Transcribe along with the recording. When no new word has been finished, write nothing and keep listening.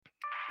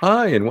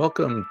Hi, and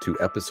welcome to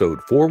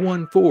episode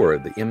 414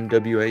 of the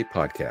MWA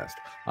podcast.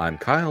 I'm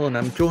Kyle, and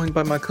I'm joined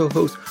by my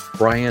co-hosts,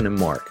 Brian and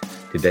Mark.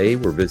 Today,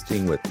 we're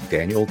visiting with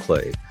Daniel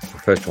Clay,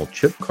 professional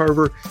chip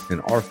carver and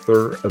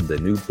author of the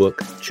new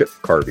book, Chip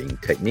Carving,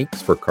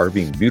 Techniques for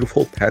Carving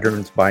Beautiful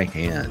Patterns by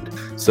Hand.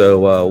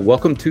 So,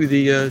 welcome to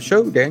the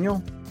show,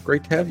 Daniel.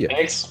 Great to have you.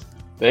 Thanks.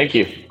 Thank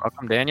you.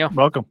 Welcome, Daniel.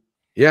 Welcome.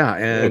 Yeah,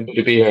 and Good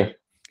to be here.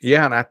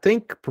 Yeah, and I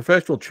think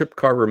professional chip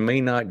carver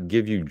may not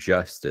give you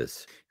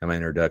justice in my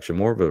introduction.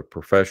 More of a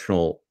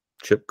professional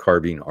chip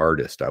carving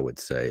artist, I would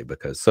say,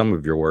 because some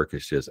of your work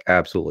is just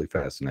absolutely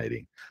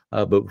fascinating.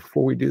 But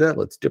before we do that,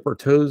 let's dip our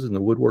toes in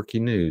the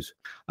woodworking news.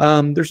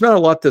 There's not a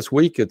lot this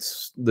week.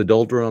 It's the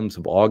doldrums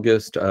of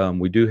August.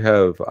 We do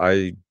have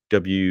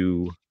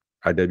IWF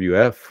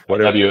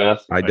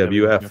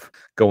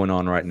going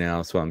on right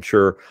now. So I'm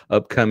sure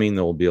upcoming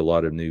there will be a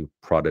lot of new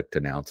product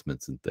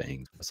announcements and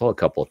things. I saw a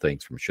couple of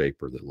things from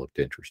Shaper that looked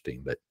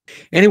interesting. But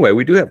anyway,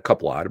 we do have a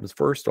couple items.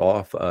 First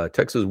off,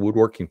 Texas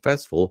Woodworking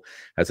Festival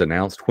has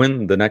announced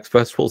when the next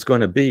festival is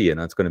going to be, and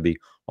that's going to be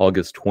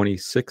August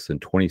 26th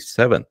and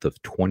 27th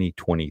of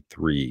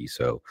 2023.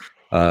 So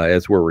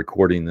as we're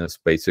recording this,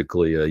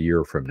 basically a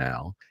year from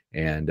now.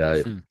 And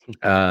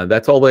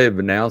that's all they have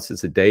announced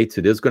is the dates.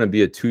 It is going to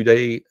be a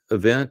 2-day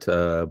event.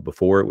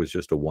 Before it was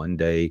just a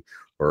 1-day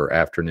or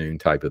afternoon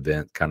type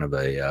event, kind of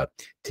a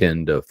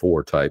 10 to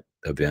 4 type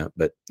event,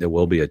 but it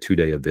will be a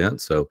 2-day event.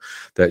 So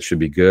that should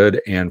be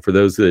good. And for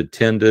those that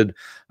attended,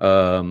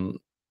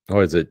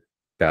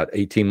 about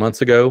 18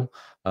 months ago,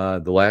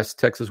 the last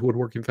Texas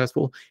Woodworking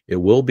Festival, it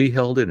will be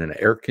held in an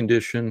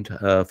air-conditioned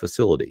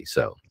facility.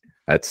 So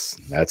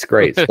that's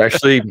great,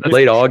 especially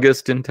late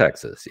August in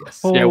Texas.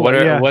 Yes.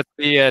 What's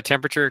the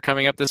temperature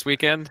coming up this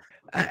weekend?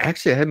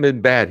 Actually, it hasn't been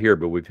bad here,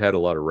 but we've had a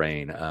lot of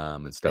rain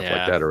and stuff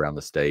like that around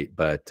the state.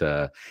 But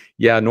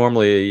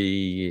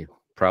normally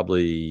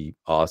probably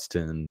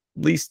Austin,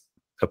 at least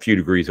a few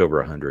degrees over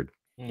 100.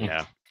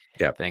 Yeah.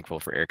 Thankful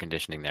for air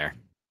conditioning there.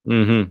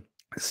 Mm-hmm.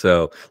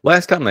 So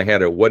last time they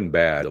had it wasn't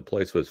bad. The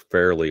place was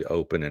fairly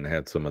open and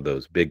had some of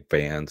those big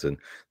fans, and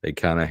they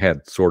kind of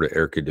had sort of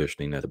air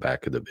conditioning at the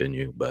back of the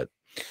venue, but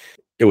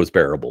it was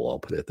bearable. I'll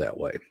put it that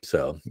way.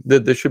 So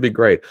this should be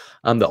great.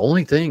 The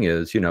only thing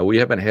is, we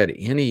haven't had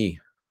any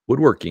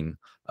woodworking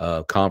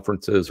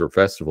conferences or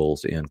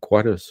festivals in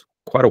quite a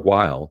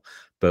while.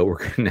 But we're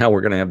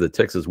going to have the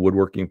Texas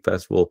Woodworking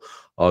Festival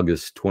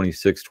August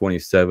 26th,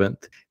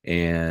 27th,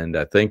 and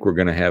I think we're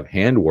going to have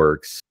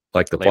Handworks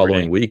like the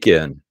following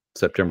weekend.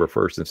 September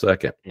 1st and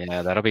 2nd.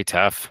 Yeah, that'll be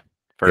tough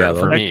for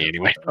me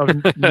anyway.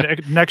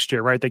 Next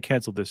year, right? They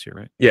canceled this year,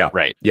 right? Yeah.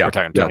 Right. Yeah. We're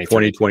talking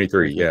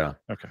 2023. Yeah.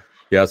 Okay.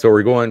 Yeah. So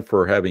we're going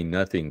for having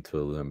nothing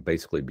to them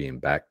basically being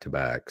back to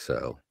back.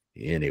 So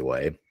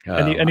anyway.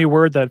 Any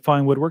word that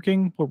Fine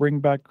Woodworking will bring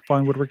back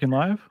Fine Woodworking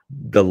Live?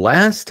 The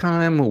last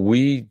time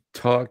we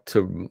talked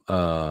to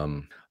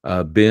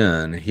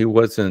Ben, he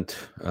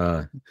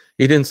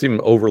didn't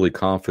seem overly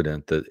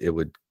confident that it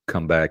would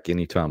come back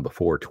anytime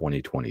before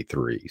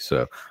 2023.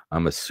 So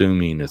I'm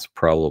assuming it's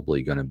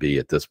probably going to be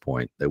at this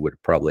point. They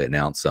would probably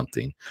announce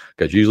something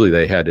because usually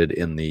they had it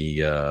in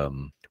the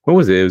when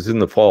was it? It was in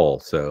the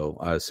fall. So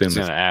I assume it's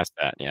going to ask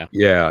that. Yeah.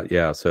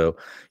 Yeah. So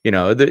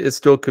it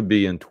still could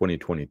be in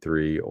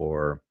 2023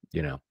 or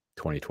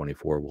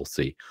 2024. We'll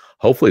see.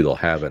 Hopefully they'll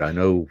have it. I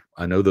know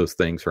those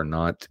things are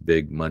not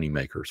big money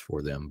makers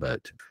for them,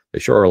 but they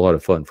sure are a lot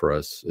of fun for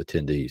us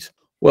attendees.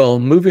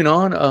 Well, moving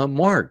on,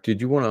 Mark, did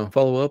you want to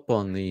follow up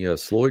on the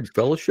Sloyd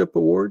Fellowship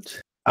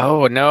Awards?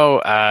 Oh, no.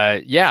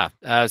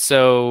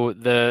 So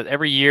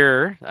every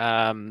year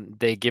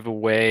they give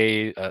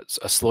away a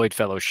Sloyd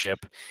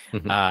Fellowship.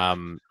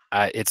 Mm-hmm.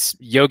 It's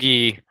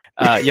Yogi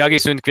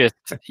Sundquist.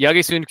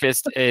 Yogi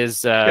Sundquist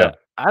is, I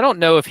don't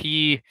know if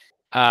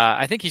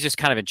I think he's just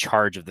kind of in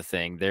charge of the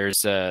thing.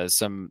 There's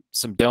some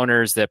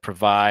donors that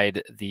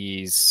provide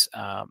these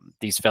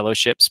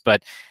fellowships,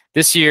 but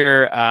this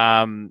year,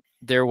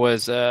 there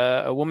was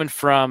a woman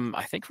from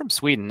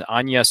Sweden,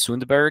 Anja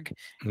Sundberg,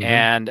 mm-hmm.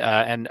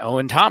 and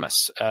Owen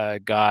Thomas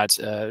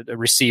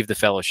received the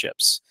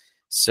fellowships.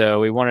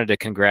 So we wanted to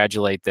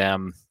congratulate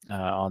them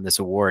on this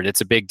award. It's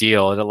a big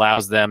deal. It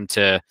allows them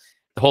the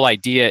whole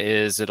idea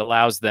is it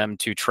allows them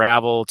to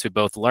travel to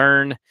both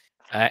learn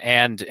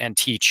and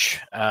teach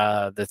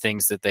the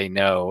things that they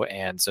know.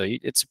 And so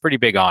it's a pretty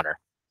big honor.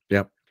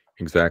 Yep.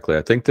 Exactly.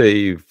 I think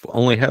they've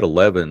only had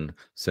 11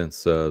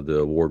 since the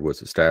award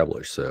was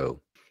established.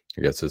 So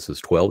I guess this is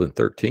 12 and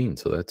 13.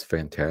 So that's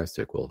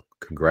fantastic. Well,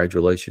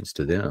 congratulations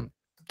to them.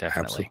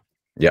 Definitely.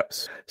 Absolutely. Yep.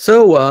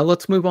 So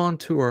let's move on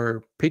to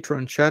our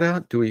Patreon shout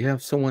out. Do we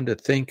have someone to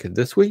thank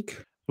this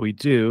week? We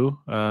do.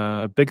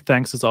 A big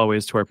thanks, as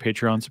always, to our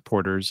Patreon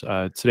supporters.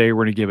 Today,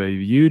 we're going to give a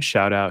huge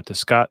shout out to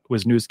Scott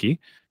Wisniewski.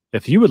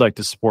 If you would like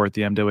to support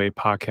the MWA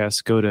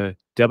podcast, go to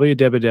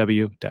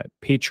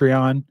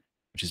www.patreon,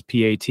 which is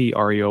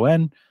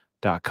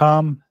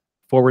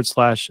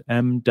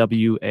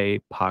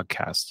patreon.com/MWA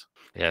podcast.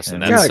 Yes,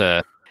 and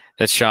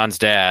that's Sean's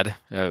dad.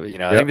 I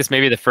think this may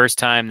be the first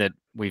time that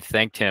we've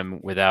thanked him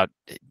without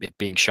it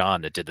being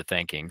Sean that did the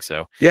thanking.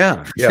 So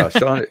yeah.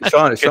 Sean had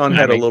a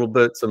timing. little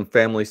bit some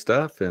family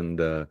stuff,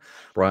 and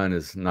Brian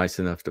is nice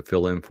enough to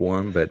fill in for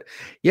him. But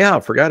yeah, I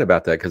forgot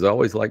about that because I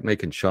always like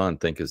making Sean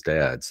think his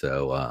dad.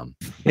 So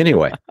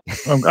anyway,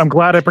 I'm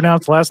glad I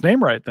pronounced the last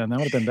name right. Then that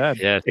would have been bad.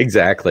 Yeah,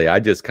 exactly. I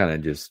just kind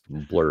of just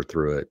blur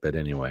through it. But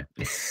anyway,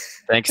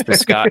 thanks to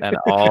Scott and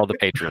all the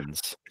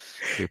patrons.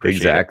 We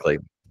appreciate it. exactly.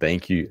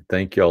 Thank you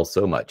all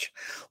so much.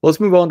 Well, let's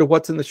move on to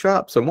what's in the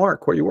shop. So,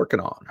 Mark, what are you working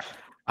on?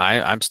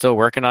 I'm still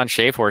working on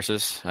shave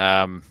horses.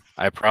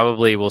 I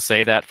probably will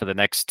say that for the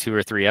next 2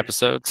 or 3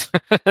 episodes.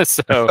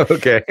 So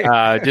Okay.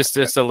 just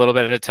a little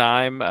bit at a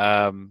time.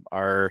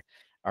 Our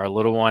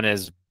little one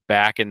is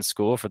back in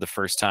school for the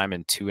first time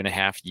in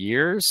 2.5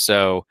 years.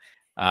 So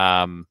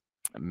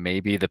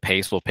maybe the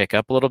pace will pick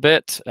up a little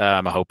bit.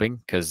 I'm hoping,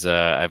 because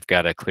I've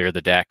got to clear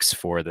the decks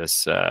for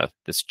this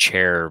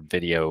chair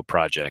video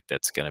project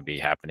that's going to be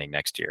happening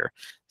next year.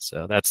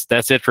 So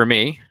that's it for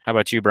me. How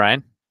about you,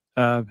 Brian?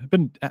 I've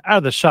been out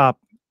of the shop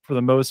for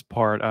the most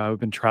part. We've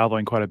been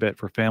traveling quite a bit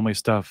for family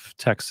stuff,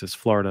 Texas,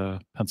 Florida,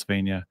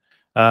 Pennsylvania.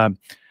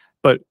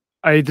 But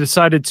I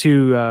decided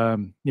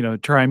to,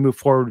 try and move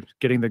forward,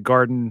 getting the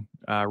garden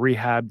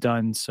rehab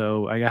done.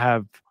 So I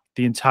have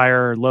the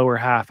entire lower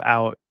half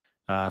out.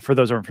 For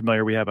those who aren't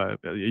familiar, we have a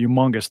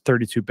humongous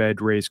 32-bed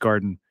raised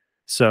garden.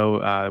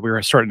 So we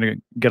were starting to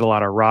get a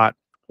lot of rot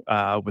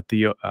with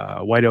the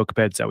white oak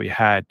beds that we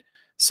had.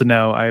 So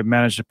now I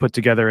managed to put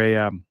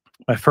together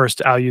my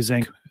first Alu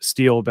Zinc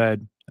steel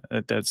bed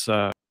that's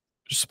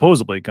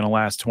supposedly going to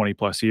last 20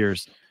 plus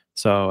years.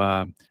 So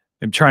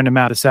I'm trying to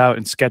map this out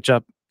and sketch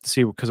up to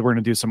see, because we're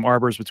going to do some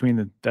arbors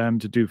between them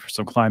to do for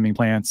some climbing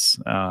plants.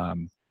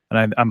 And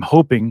I'm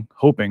hoping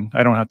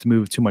I don't have to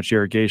move too much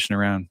irrigation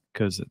around,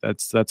 because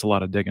that's a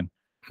lot of digging.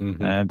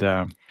 Mm-hmm. And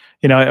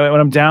when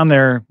I'm down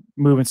there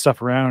moving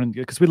stuff around,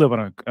 because we live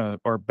on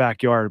our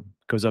backyard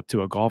goes up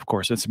to a golf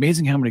course. It's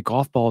amazing how many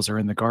golf balls are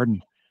in the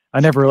garden. I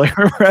never really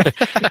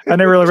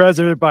realized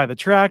they're by the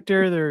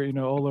tractor. They're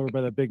all over by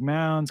the big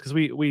mounds, because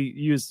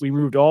we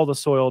moved all the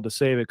soil to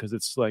save it, because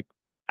it's like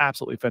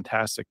absolutely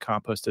fantastic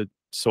composted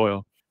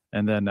soil.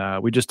 And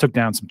then we just took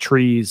down some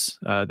trees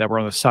that were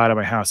on the side of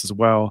my house as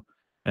well.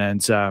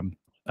 And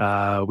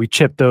we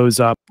chipped those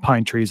up,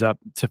 pine trees up,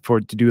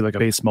 to do like a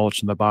base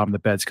mulch in the bottom of the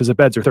beds, because the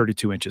beds are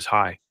 32 inches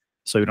high,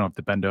 so you don't have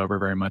to bend over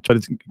very much.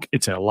 But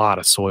it's a lot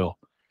of soil.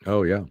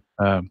 Oh yeah.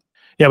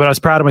 Yeah, but I was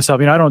proud of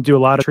myself. I don't do a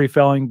lot of tree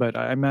felling, but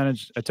I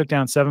took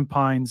down 7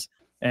 pines,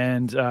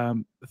 and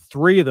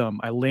 3 of them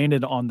I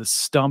landed on the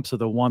stumps of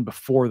the one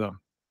before them.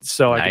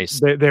 So Nice.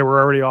 they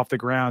were already off the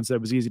ground, so it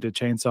was easy to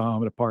chainsaw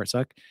them apart.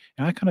 So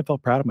I kind of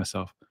felt proud of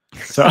myself.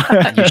 So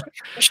You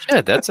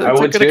should. That's a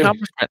good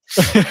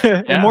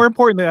accomplishment. And more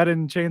importantly, I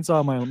didn't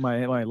chainsaw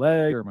my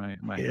leg or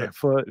my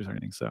foot or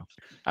anything. So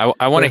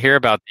I want to hear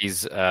about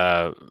these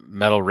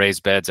metal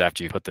raised beds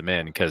after you put them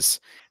in, because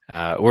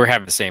we're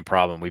having the same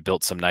problem. We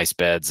built some nice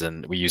beds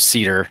and we use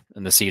cedar,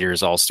 and the cedar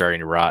is all starting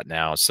to rot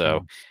now.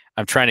 So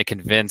I'm trying to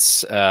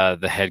convince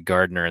the head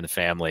gardener in the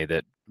family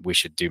that we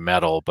should do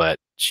metal, but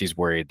she's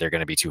worried they're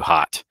going to be too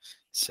hot.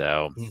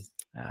 So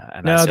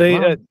and no, I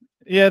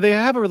said, they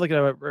have a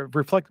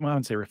reflective. I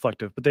wouldn't say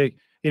reflective, but they,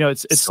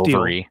 it's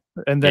silvery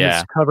steel, and then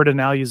it's covered in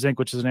Alu Zinc,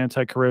 which is an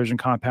anti-corrosion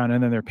compound,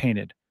 and then they're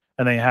painted,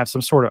 and they have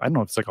some sort of, I don't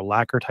know if it's like a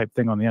lacquer type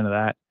thing on the end of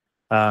that.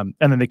 And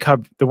then they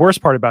cover. The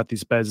worst part about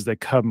these beds is they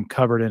come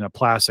covered in a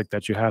plastic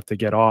that you have to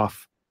get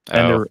off,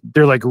 and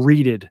they're like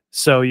reeded,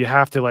 so you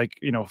have to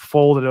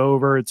fold it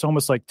over. It's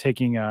almost like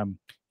taking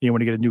when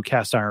you get a new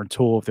cast iron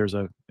tool, if there's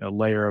a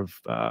layer of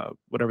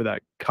whatever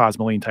that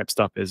cosmoline type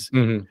stuff is,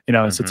 so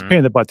it's a pain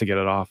in the butt to get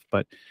it off.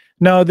 But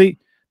no, the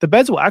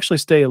beds will actually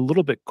stay a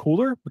little bit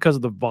cooler because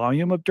of the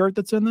volume of dirt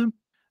that's in them.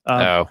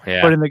 But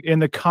in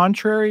the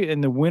contrary,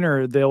 in the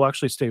winter they'll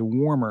actually stay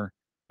warmer,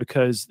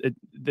 because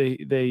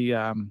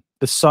the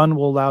sun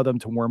will allow them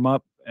to warm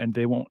up, and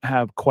they won't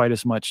have quite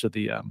as much of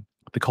the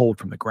cold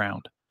from the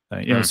ground.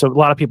 So a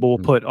lot of people will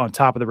put on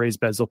top of the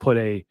raised beds, they'll put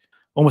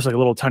almost like a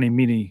little tiny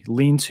mini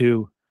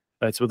lean-to.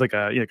 It's with like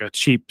a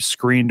cheap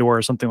screen door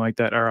or something like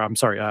that, or I'm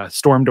sorry,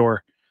 storm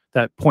door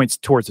that points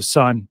towards the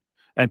sun.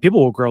 And people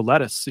will grow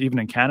lettuce even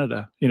in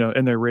Canada,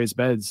 in their raised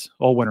beds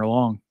all winter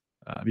long.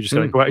 You just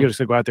gotta go out. You just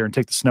gotta go out there and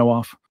take the snow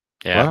off.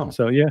 Yeah. Wow.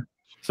 So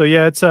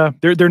yeah, it's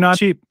they're not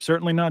cheap,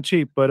 certainly not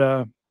cheap,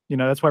 but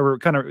that's why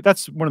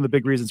that's one of the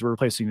big reasons we're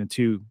replacing the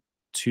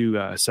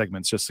two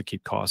segments, just to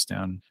keep costs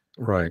down.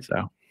 Right.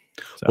 So.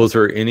 Was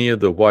there any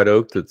of the white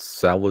oak that's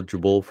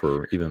salvageable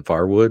for even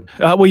firewood?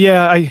 Well,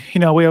 yeah,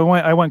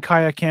 I went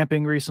kayak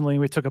camping recently.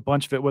 We took a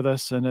bunch of it with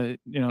us, and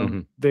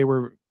they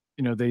were,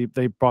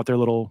 they brought their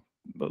little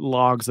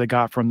logs they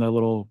got from the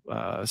little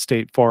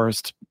state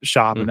forest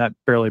shop, and that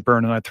barely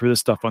burned. And I threw this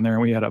stuff on there,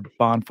 and we had a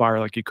bonfire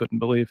like you couldn't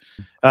believe.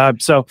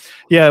 So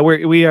yeah,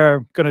 we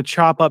are going to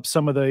chop up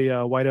some of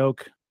the white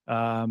oak.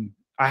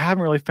 I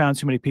haven't really found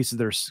too many pieces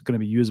that are going to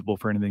be usable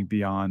for anything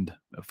beyond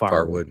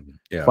firewood.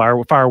 Yeah,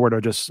 firewood are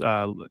just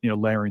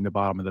layering the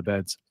bottom of the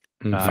beds.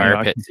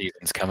 Fire pit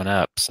season's coming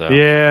up. So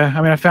yeah,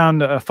 I mean, I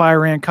found a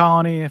fire ant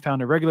colony. I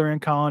found a regular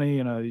ant colony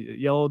and a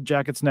yellow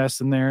jacket's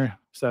nest in there.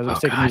 So I was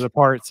taking these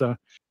apart. So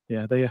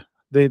yeah,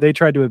 they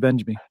tried to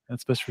avenge me.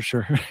 That's best for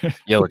sure.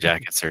 Yellow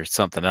jackets are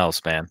something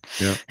else, man.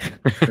 Yeah.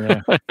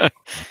 Yeah.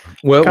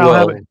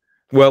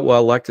 Well, I'd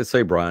like to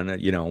say, Brian,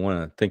 I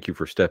want to thank you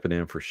for stepping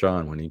in for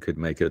Sean when he could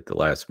make it at the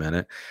last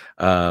minute.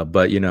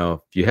 But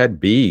if you had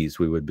bees,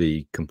 we would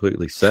be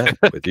completely set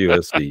with you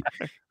as the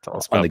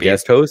on the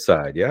guest host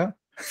side. Yeah,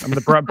 I'm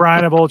the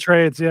Brian of all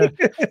trades. Yeah.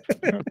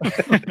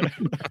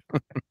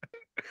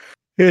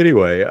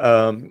 Anyway,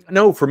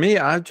 no, for me,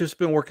 I've just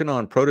been working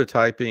on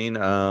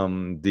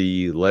prototyping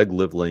the leg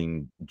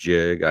leveling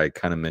jig I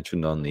kind of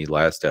mentioned on the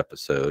last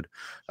episode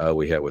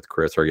we had with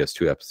Chris, or I guess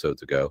 2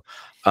 episodes ago.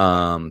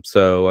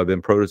 So I've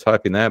been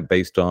prototyping that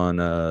based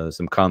on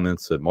some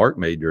comments that Mark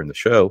made during the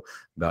show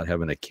about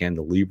having a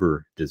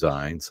cantilever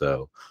design.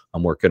 So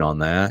I'm working on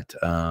that.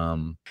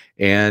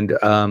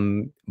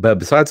 But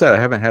besides that, I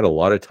haven't had a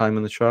lot of time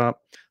in the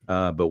shop.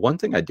 But one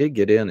thing I did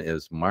get in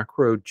is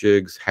Micro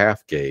Jigs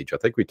half gauge. I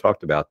think we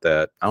talked about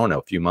that, I don't know,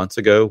 a few months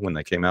ago when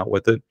they came out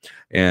with it.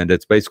 And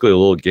it's basically a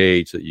little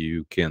gauge that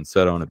you can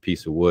set on a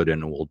piece of wood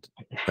and it will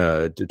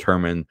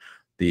determine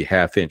the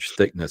 1/2-inch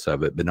thickness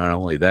of it. But not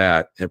only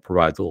that, it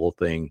provides a little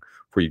thing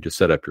for you to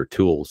set up your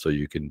tools so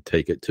you can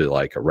take it to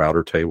like a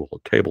router table or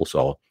table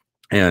saw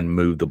and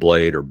move the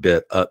blade or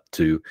bit up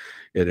to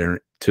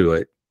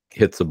it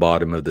hits the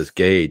bottom of this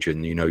gauge,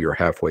 and you're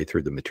halfway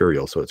through the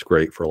material, so it's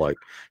great for like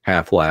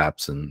half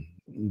laps and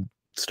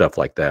stuff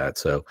like that.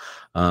 So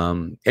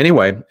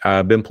anyway,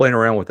 I've been playing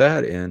around with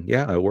that, and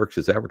yeah, it works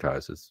as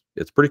advertised.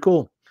 It's pretty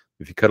cool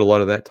if you cut a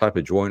lot of that type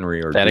of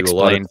joinery or that do explains, a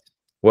lot of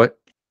what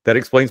that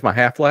explains my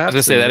half laps. I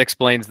was gonna say that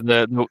explains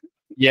the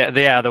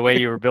way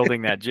you were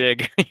building that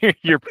jig,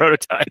 your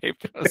prototype.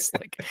 I was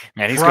like,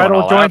 man, he's going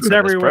all joints out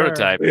everywhere.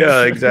 Prototype.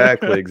 Yeah,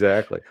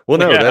 exactly. Well,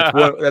 no,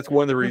 that's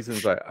one of the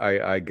reasons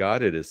I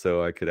got it, is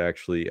so I could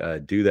actually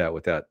do that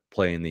without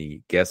playing the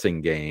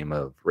guessing game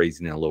of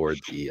raising and lowered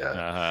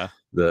the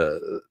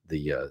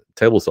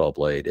table saw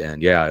blade.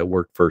 And yeah, it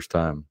worked first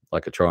time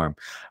like a charm.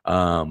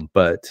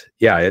 But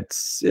yeah,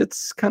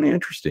 it's kind of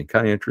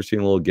interesting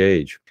little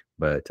gauge.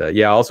 But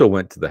yeah, I also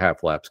went to the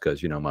half laps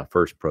because my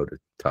first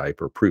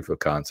prototype or proof of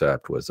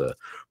concept was a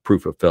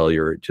proof of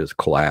failure. It just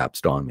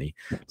collapsed on me.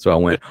 So I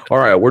went, all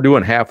right, we're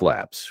doing half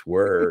laps.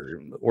 We're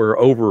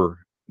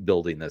over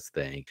building this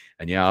thing.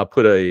 And yeah, I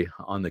put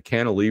on the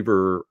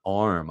cantilever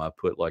arm, I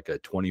put like a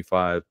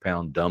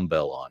 25-pound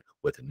dumbbell on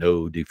with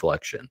no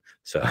deflection.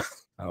 So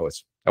I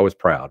was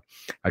proud.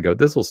 I go,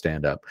 this will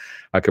stand up.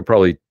 I could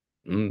probably.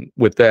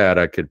 With that,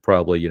 I could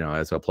probably,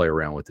 as I play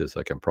around with this,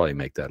 I can probably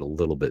make that a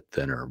little bit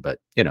thinner, but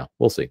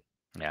we'll see.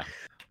 Yeah.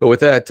 But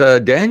with that,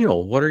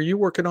 Daniel, what are you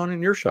working on in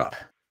your shop?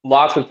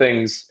 Lots of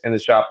things in the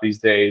shop these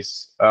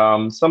days.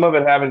 Some of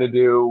it having to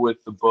do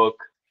with the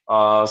book,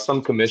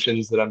 some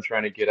commissions that I'm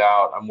trying to get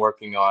out. I'm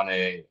working on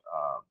a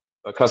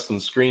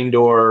custom screen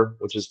door,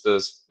 which is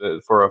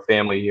for a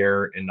family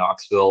here in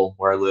Knoxville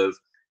where I live.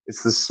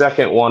 It's the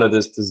second one of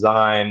this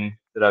design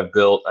that I've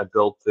built. I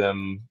built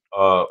them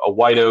a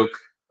white oak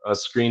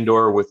screen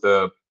door with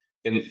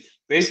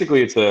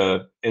basically it's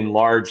a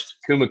enlarged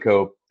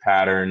Kumiko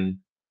pattern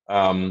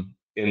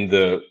in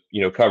the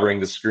covering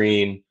the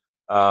screen.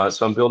 So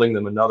I'm building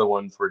them another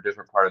one for a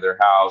different part of their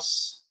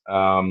house.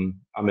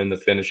 I'm in the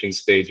finishing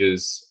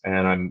stages,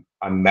 and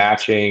I'm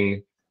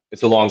matching.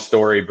 It's a long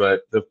story,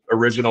 but the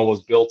original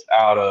was built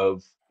out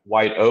of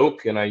white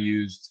oak, and I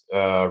used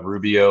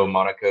Rubio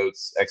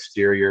Monocoat's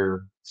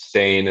exterior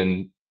stain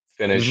and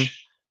finish. Mm-hmm.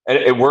 And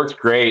it worked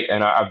great,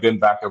 and I've been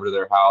back over to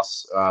their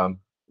house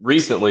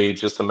recently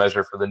just to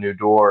measure for the new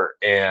door.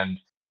 And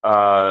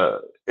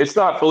it's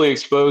not fully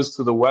exposed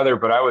to the weather,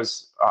 but I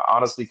was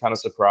honestly kind of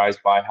surprised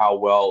by how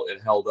well it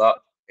held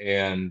up.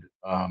 And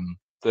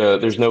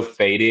there's no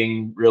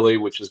fading, really,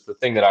 which is the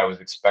thing that I was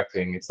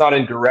expecting. It's not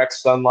in direct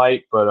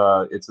sunlight,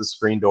 but it's a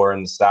screen door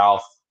in the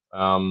south. So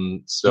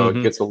mm-hmm.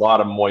 It gets a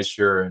lot of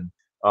moisture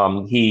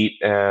and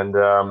heat. And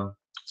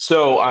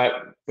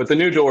but the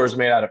new door is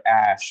made out of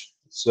ash.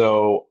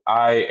 So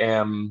I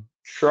am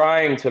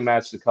trying to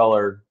match the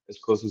color as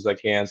close as I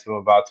can. So I'm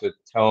about to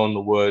tone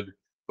the wood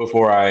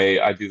before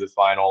I do the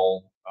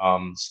final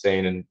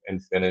stain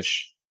and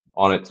finish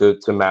on it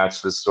to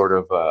match this sort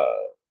of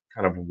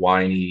kind of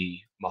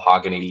winey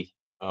mahogany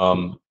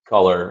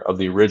color of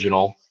the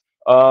original.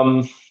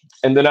 And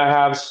then I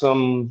have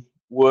some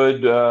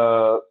wood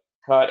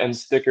cut and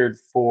stickered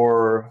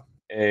for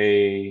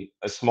a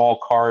small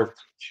carved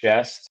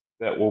chest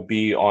that will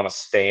be on a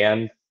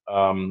stand.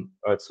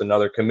 It's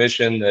another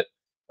commission that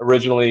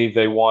originally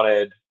they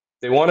wanted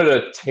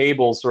a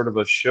table, sort of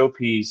a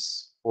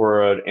showpiece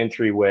for an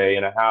entryway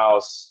in a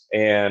house.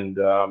 And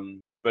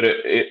but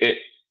it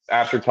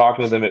after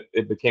talking to them,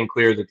 it became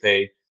clear that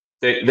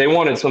they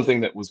wanted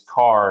something that was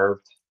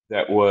carved,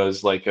 that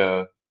was like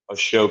a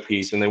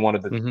showpiece, and they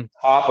wanted the mm-hmm.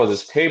 top of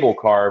this table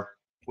carved,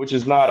 which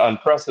is not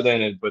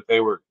unprecedented, but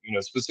they were,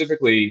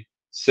 specifically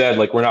said,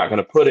 like, we're not going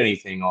to put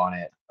anything on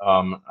it.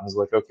 I was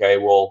like, okay,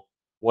 well,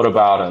 what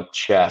about a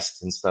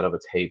chest instead of a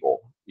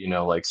table? You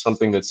know, like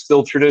something that's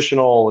still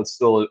traditional, it's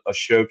still a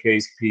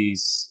showcase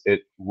piece.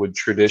 It would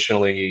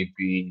traditionally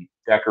be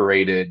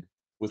decorated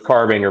with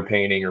carving or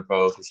painting or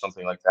both or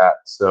something like that.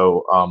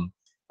 So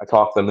I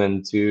talked them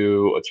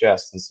into a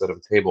chest instead of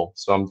a table.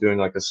 So I'm doing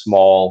like a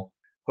small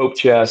hope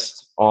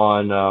chest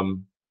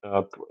on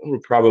it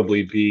would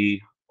probably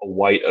be a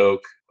white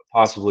oak,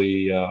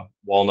 possibly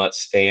walnut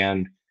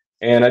stand.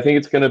 And I think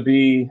it's going to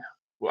be,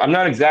 I'm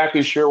not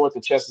exactly sure what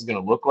the chest is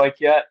going to look like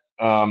yet.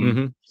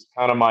 It's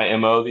kind of my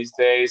MO these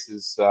days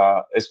is,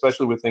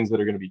 especially with things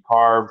that are going to be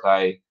carved.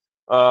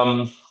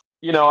 I'll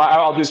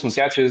do some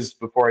sketches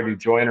before I do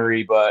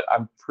joinery, but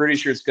I'm pretty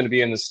sure it's going to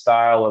be in the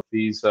style of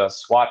these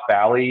Swat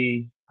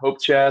Valley hope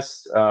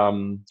chests,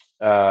 Tustin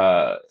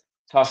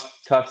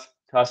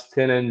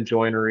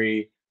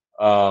joinery.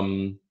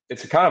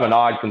 It's a kind of an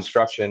odd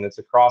construction. It's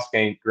a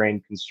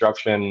cross-grained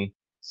construction.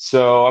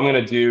 So I'm going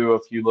to do a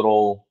few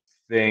little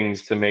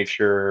things to make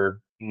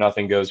sure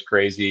nothing goes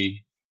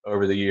crazy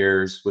over the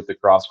years with the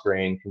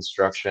cross-grain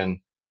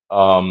construction.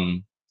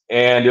 And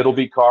it'll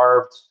be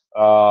carved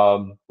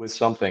with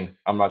something.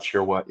 I'm not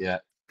sure what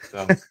yet.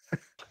 So.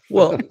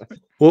 Well,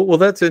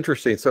 that's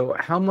interesting. So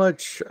how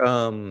much,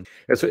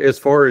 as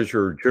far as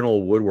your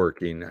general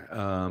woodworking,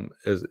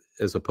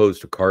 as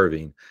opposed to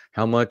carving,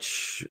 how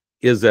much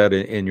is that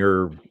in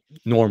your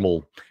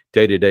normal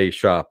day-to-day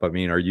shop? I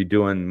mean, are you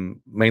doing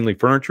mainly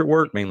furniture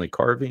work, mainly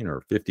carving, or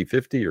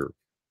 50-50, or?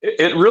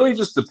 It really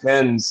just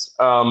depends.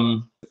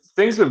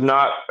 Things have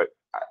not,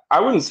 I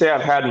wouldn't say I've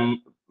had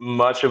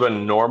much of a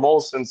normal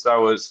since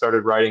I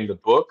started writing the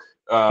book,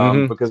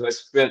 because I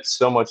spent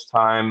so much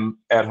time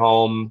at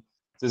home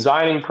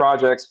designing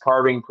projects,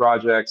 carving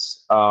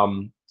projects,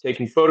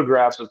 taking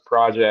photographs of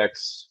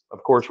projects,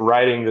 of course,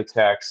 writing the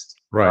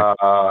text,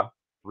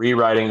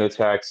 rewriting the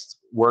text,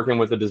 working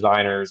with the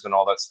designers and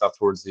all that stuff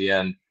towards the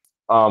end.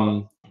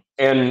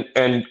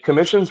 And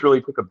commissions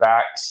really took a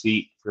back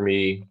seat for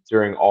me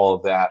during all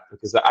of that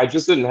because I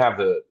just didn't have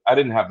the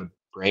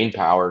brain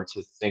power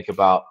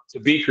to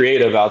be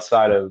creative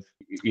outside of,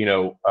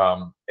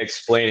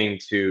 explaining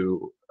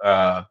to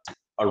a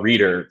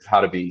reader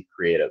how to be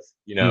creative,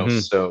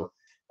 So,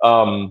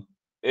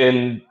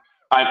 and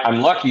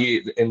I'm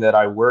lucky in that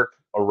I work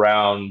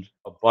around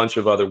a bunch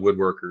of other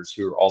woodworkers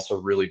who are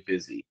also really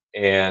busy.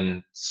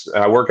 And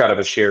I work out of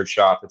a shared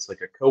shop. It's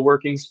like a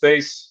co-working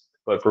space,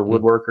 but for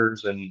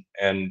woodworkers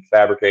and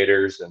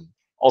fabricators and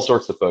all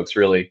sorts of folks,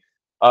 really.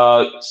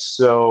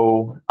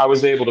 So I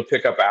was able to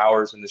pick up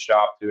hours in the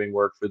shop doing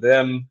work for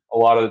them a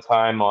lot of the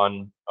time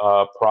on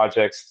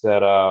projects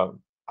that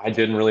I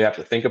didn't really have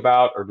to think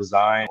about or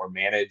design or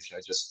manage.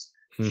 I just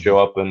show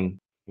up and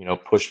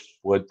push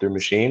wood through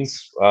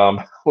machines,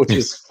 which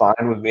is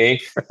fine with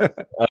me.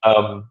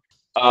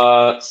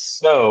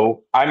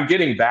 So I'm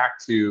getting back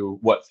to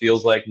what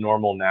feels like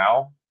normal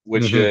now,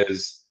 which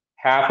is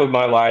half of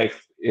my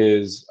life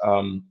is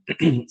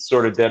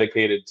sort of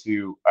dedicated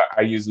to,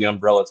 I use the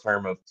umbrella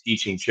term of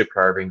teaching chip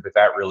carving, but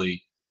that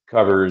really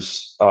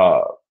covers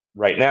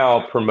right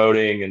now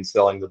promoting and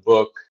selling the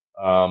book,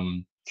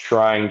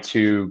 trying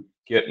to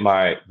get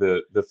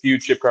the few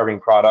chip carving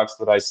products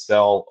that I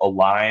sell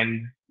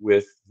align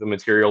with the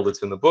material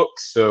that's in the book.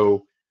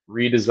 So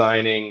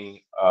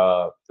redesigning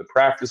the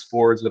practice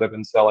boards that I've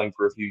been selling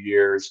for a few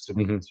years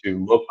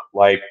to look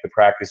like the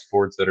practice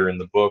boards that are in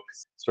the book,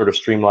 sort of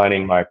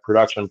streamlining my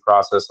production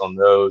process on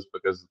those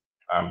because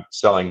I'm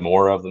selling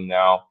more of them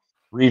now.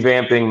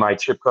 Revamping my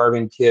chip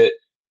carving kit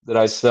that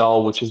I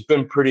sell, which has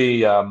been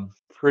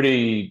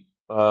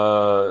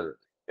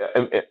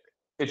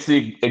it's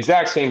the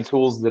exact same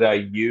tools that I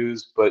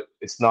use, but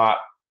it's not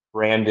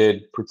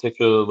branded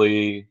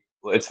particularly.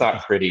 It's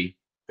not pretty,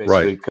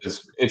 basically,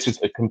 because it's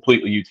just a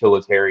completely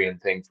utilitarian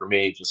thing for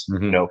me. Just,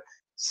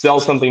 sell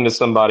something to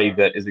somebody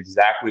that is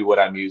exactly what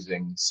I'm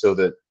using so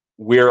that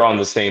we're on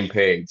the same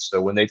page.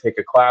 So when they take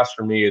a class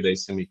from me or they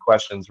send me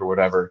questions or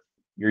whatever,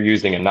 you're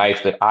using a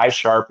knife that I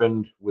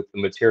sharpened with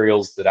the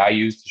materials that I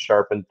use to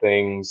sharpen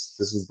things.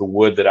 This is the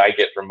wood that I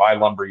get from my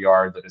lumber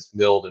yard that is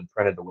milled and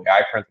printed the way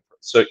I print it.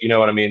 So, you know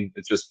what I mean?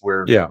 It's just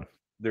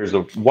there's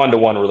a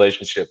one-to-one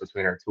relationship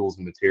between our tools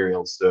and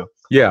materials. So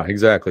yeah,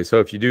 exactly. So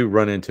if you do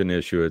run into an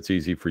issue, it's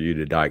easy for you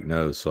to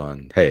diagnose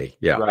on, hey,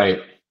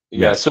 right.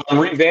 Yeah. So I'm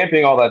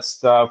revamping all that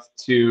stuff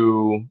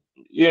to,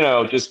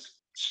 just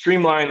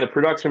streamline the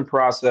production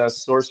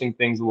process, sourcing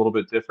things a little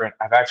bit different.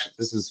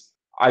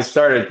 I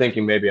started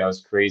thinking maybe I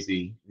was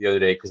crazy the other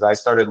day because I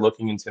started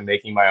looking into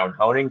making my own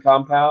honing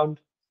compound.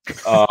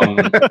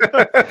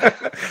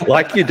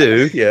 Like you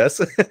do,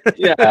 yes.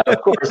 Yeah,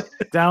 of course.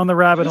 Down the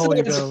rabbit hole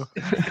you go.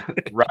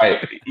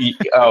 Right.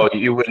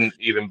 You wouldn't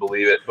even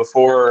believe it.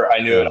 Before I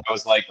knew it, I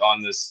was like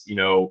on this,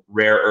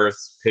 rare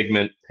earth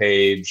pigment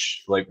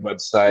page, like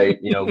website,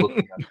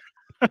 looking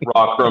at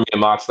raw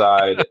chromium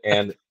oxide.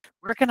 And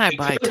where can I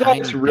buy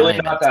it's really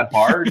not that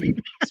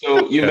hard.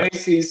 So you may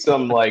see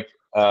some like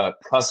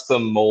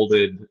custom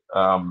molded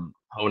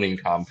honing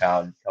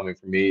compound coming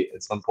from me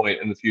at some point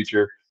in the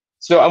future.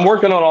 So I'm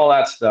working on all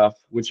that stuff,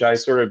 which I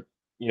sort of,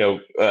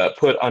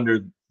 put under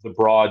the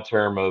broad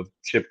term of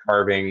chip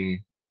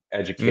carving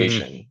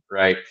education,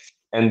 right?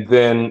 And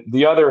then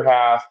the other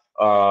half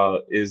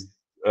is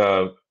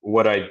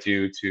what I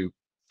do to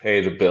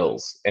pay the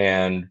bills.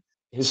 And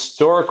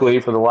historically,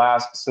 for the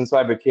last since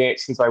I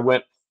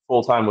went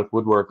full time with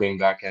woodworking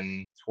back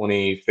in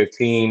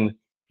 2015,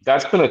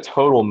 that's been a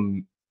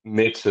total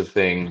mix of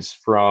things,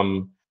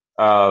 from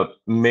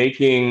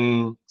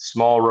making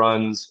small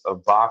runs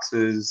of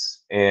boxes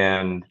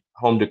and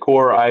home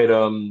decor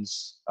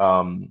items,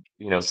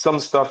 some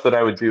stuff that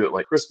I would do at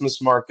like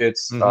Christmas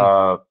markets,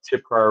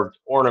 chip carved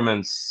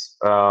ornaments.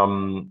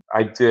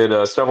 I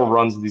did several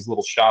runs of these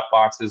little shop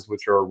boxes,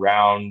 which are a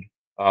round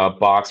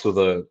box with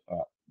a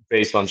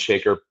base on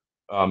shaker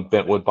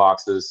bent wood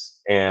boxes.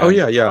 And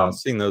I've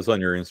seen those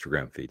on your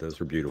Instagram feed. Those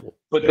are beautiful.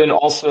 But then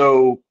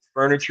also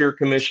furniture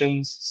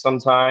commissions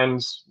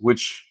sometimes,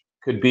 which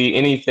could be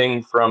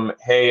anything from,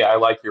 hey, I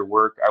like your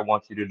work, I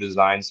want you to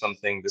design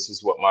something, this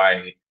is what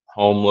my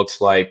home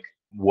looks like,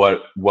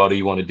 what do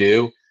you want to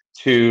do,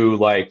 to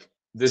like,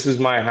 this is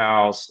my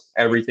house,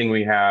 everything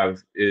we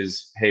have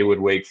is Haywood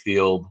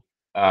Wakefield,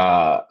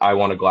 I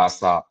want a glass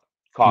top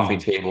coffee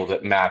table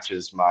that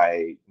matches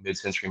my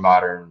mid-century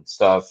modern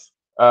stuff.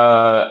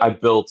 I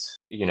built,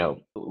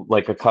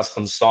 like a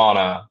custom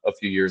sauna a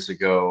few years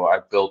ago. I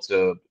built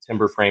a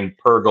timber framed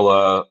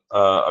pergola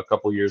a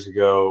couple years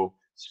ago,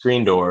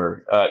 screen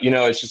door.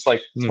 It's just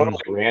like totally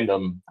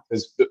random,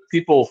 because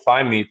people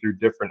find me through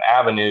different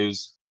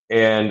avenues.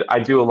 And I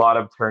do a lot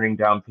of turning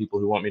down people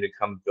who want me to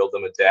come build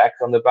them a deck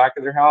on the back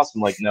of their house.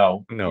 I'm like,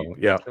 no,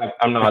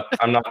 I'm not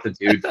the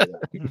dude for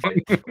that.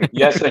 Like,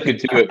 yes, I could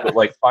do it, but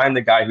like, find the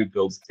guy who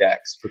builds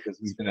decks, because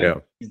he's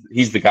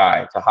the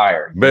guy to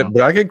hire. But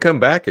I can come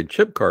back and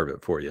chip carve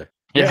it for you.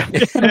 Yeah.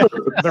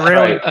 The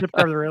railing, chip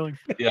carve the railing.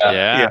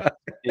 Yeah.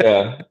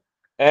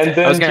 And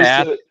then I was going to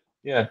ask,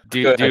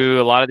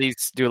 do a lot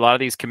of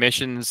these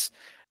commissions,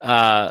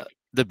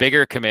 the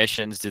bigger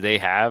commissions, do they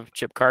have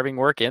chip carving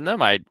work in them?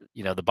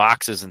 The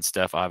boxes and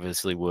stuff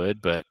obviously would,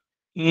 but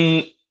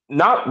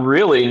not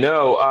really.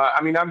 No.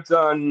 I've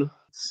done.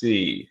 Let's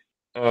see.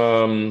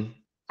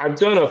 I've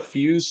done a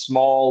few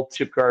small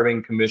chip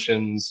carving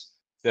commissions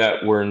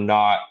that were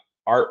not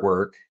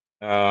artwork.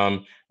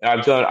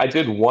 I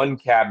did one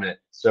cabinet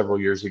several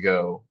years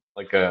ago,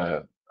 like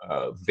a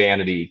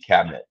vanity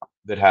cabinet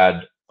that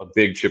had a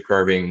big chip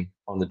carving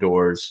on the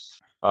doors.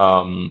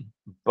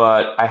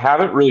 But I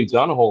haven't really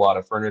done a whole lot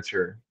of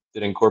furniture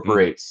that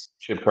incorporates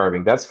chip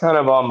carving. That's kind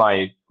of on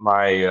my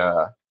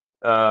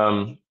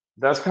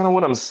that's kind of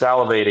what I'm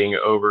salivating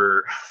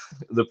over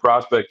the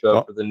prospect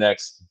of for the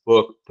next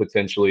book,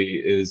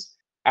 potentially, is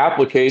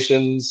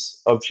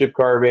applications of chip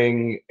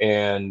carving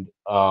and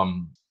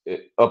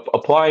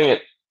applying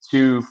it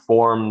to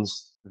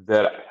forms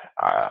that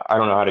I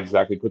don't know how to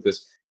exactly put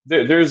this.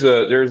 There's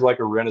like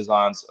a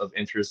renaissance of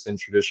interest in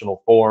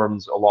traditional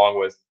forms, along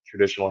with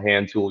traditional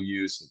hand tool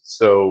use.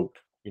 So,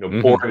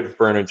 boarded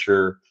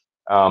furniture,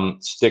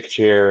 stick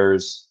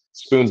chairs,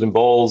 spoons and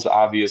bowls,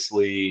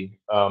 obviously,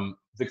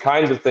 the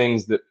kinds of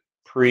things that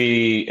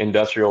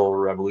pre-industrial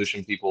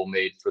revolution people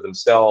made for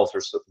themselves,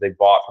 or they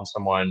bought from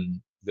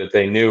someone that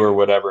they knew or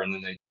whatever, and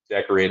then they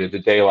decorated the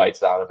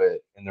daylights out of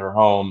it in their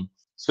home.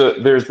 So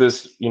there's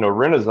this,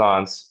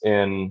 renaissance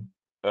in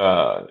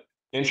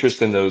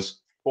interest in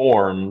those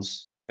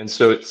forms. And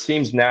so it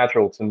seems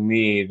natural to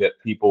me that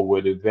people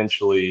would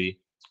eventually,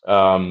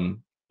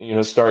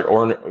 start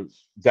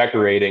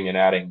decorating and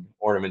adding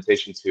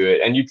ornamentation to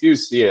it. And you do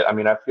see it.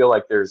 I feel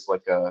like there's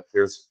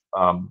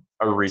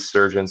a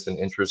resurgence in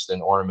interest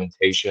in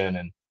ornamentation.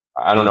 And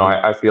I don't know,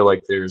 I feel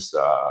like there's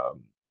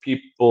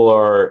people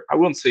are, I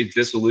wouldn't say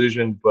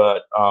disillusioned,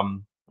 but I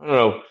don't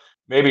know,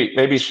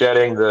 maybe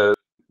shedding the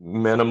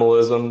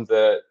minimalism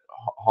that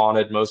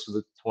haunted most of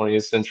the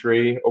 20th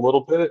century a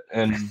little bit.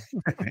 And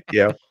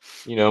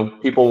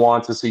people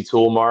want to see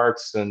tool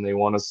marks, and they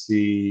want to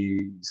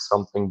see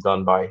something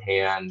done by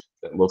hand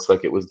that looks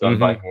like it was done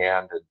by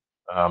hand.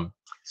 And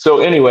so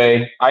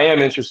anyway, I am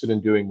interested in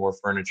doing more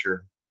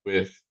furniture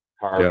with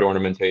carved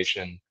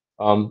ornamentation,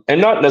 and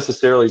not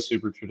necessarily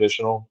super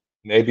traditional.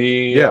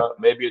 Maybe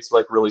it's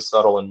like really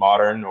subtle and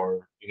modern,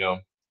 or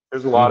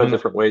there's a lot of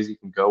different ways you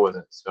can go with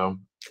it. So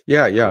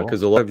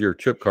because a lot of your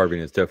chip carving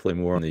is definitely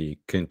more on the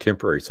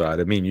contemporary side.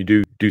 You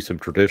do some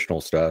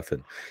traditional stuff,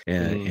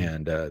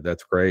 and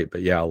that's great.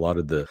 But a lot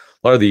of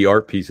the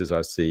art pieces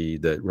I see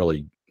that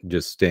really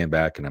just stand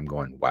back and I'm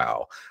going,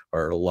 wow,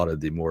 are a lot of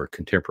the more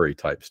contemporary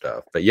type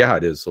stuff. But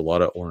it is a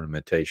lot of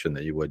ornamentation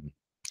that you wouldn't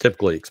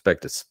typically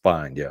expect to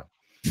find.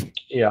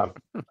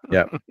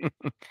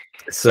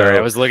 Sorry,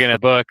 I was looking at a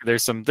book.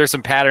 There's some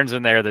patterns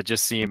in there that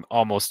just seem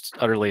almost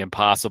utterly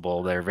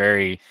impossible. They're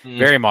very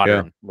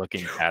modern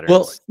looking patterns.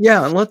 Well,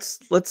 and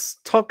let's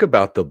talk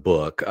about the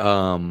book.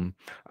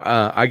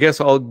 I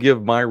guess I'll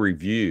give my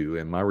review,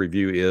 and my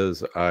review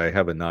is I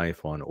have a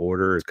knife on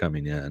order. It's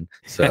coming in.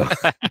 So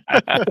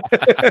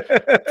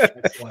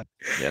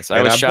yes,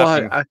 I was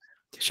shopping.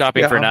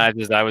 shopping for knives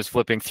as I was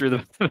flipping through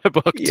the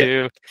book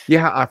too.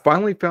 Yeah, I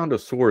finally found a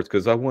source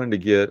because I wanted to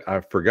get.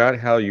 I forgot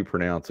how you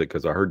pronounce it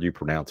because I heard you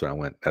pronounce it. I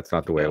went, that's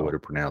not the way I would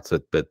have pronounced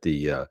it. But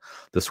the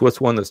Swiss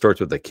one that starts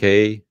with a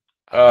K.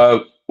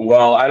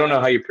 Well, I don't know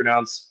how you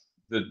pronounce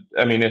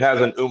I mean, it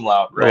has an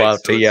umlaut, right? Well,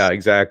 so yeah,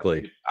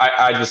 exactly.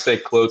 I just say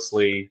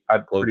Klotzli.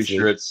 I'm pretty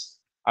sure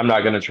I'm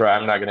not going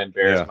to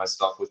embarrass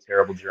myself with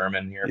terrible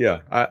German here. Yeah,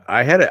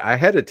 I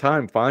had a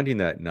time finding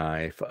that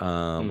knife.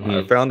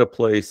 I found a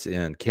place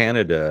in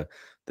Canada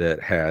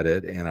that had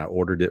it, and I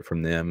ordered it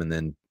from them, and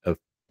then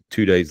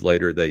 2 days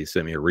later they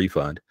sent me a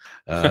refund.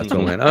 So I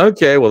went,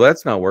 okay, well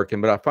that's not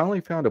working. But I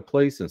finally found a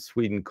place in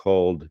Sweden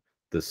called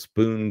the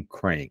Spoon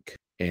Crank,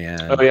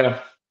 and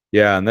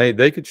yeah, and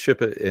they could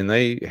ship it, and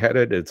they had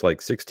it. It's like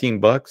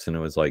 $16, and it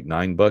was like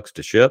 $9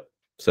 to ship.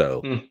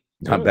 So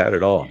not bad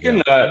at all.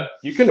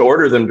 You can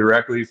order them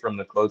directly from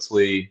the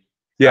Klotzli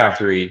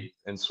factory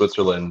in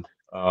Switzerland.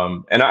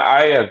 And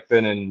I have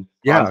been in.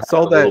 Yeah, I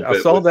saw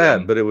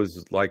that, but it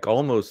was like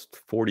almost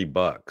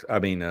 $40. I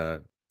mean,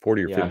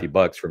 40 or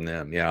 $50 from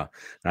them. Yeah,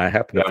 and I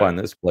happened to find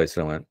this place,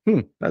 and I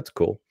went, that's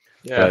cool.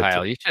 Yeah,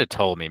 Kyle, you should have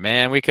told me,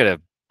 man. We could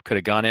have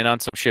gone in on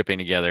some shipping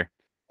together.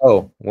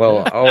 Oh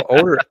well, I'll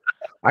order.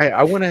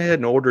 I went ahead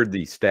and ordered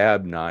the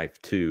stab knife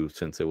too,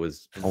 since it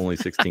was only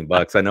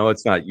 $16. I know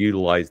it's not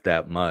utilized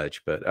that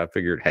much, but I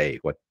figured, hey,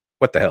 what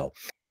the hell?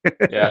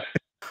 Yeah,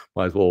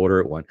 might as well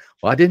order it one.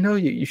 Well, I didn't know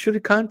you should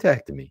have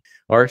contacted me,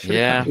 or we should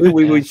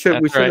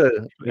have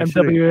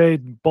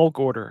MWA bulk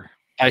order.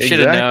 I should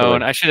have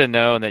known. I should have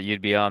known that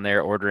you'd be on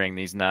there ordering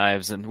these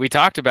knives, and we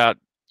talked about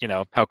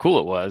how cool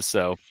it was.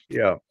 So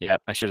yeah,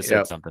 I should have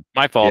said something.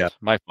 My fault. Yeah.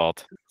 My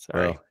fault.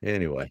 Sorry. Well,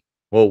 anyway.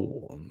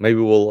 Well, maybe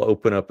we'll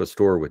open up a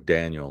store with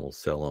Daniel. We'll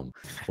sell them.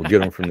 We'll get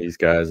them from these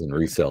guys and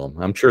resell them.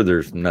 I'm sure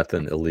there's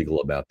nothing illegal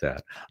about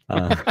that.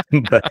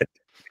 But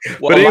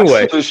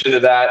anyway, my solution to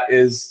that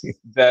is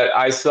that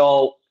I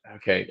sell.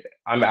 Okay,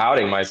 I'm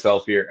outing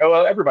myself here. Oh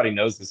well, everybody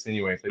knows this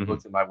anyway. If they've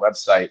looked at my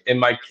website, in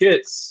my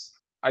kits,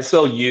 I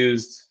sell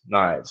used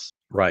knives.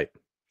 Right.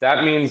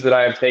 That means that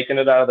I have taken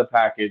it out of the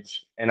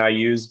package and I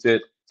used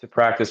it to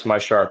practice my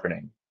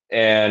sharpening,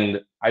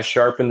 and I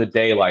sharpen the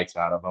daylights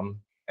out of them.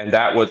 And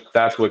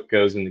that's what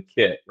goes in the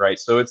kit, right?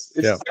 So it's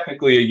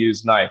technically a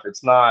used knife.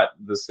 It's not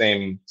the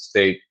same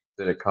state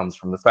that it comes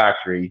from the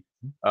factory.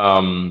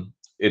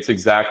 It's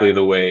exactly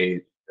the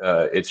way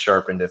it's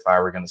sharpened if I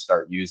were going to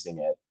start using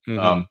it.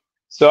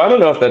 So I don't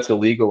know if that's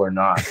illegal or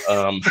not.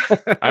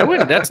 I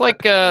wouldn't. That's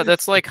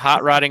like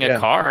hot rodding a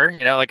car.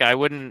 Like I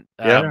wouldn't.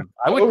 I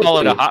would call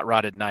it a hot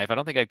rodded knife. I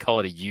don't think I'd call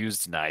it a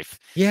used knife.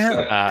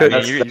 Yeah,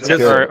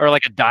 or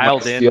like a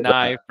dialed in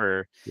knife,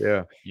 or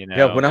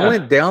When I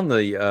went down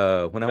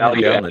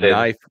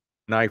the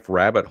knife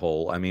rabbit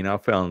hole, I mean, I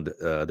found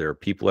there are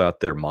people out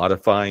there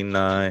modifying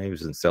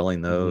knives and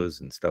selling those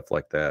and stuff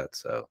like that.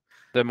 So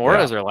the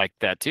Moras are like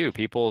that too.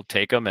 People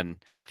take them and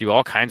do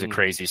all kinds of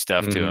crazy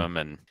stuff to them,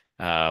 and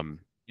I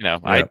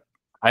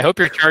hope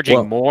you're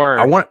charging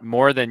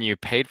more than you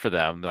paid for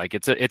them. Like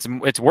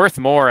it's worth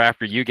more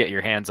after you get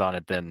your hands on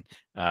it than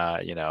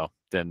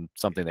than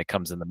something that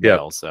comes in the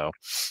mail. So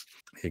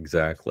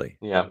exactly.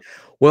 Yeah.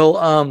 Well,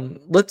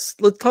 let's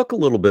talk a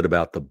little bit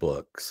about the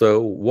book. So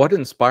what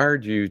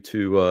inspired you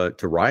to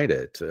write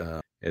it?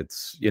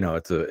 It's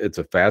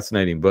a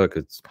fascinating book.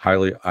 It's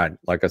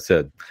like I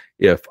said,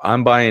 if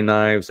I'm buying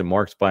knives and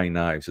Mark's buying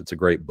knives, it's a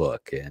great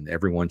book, and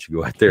everyone should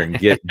go out there and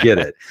get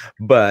it.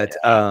 But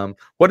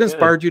what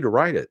inspired you to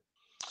write it?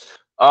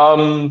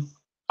 I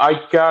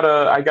got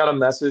a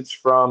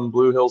message from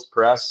Blue Hills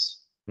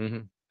Press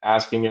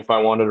asking if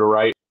I wanted to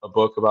write a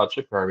book about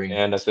chip carving,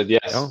 and I said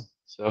yes. Oh.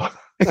 So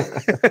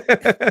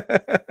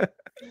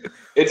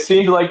it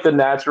seemed like the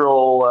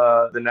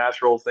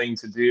natural thing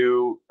to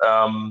do.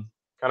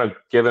 Kind of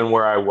given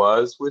where I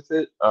was with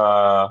it.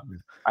 I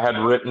had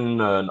written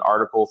an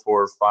article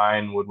for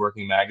Fine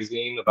Woodworking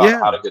Magazine about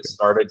how to get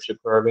started chip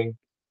carving.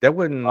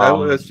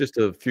 That's just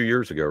a few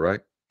years ago, right?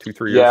 2-3 years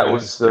ago. Yeah, it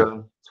was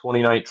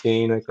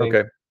 2019, I think.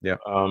 Okay. Yeah.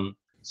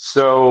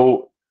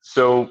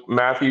 So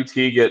Matthew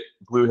Teague at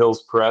Blue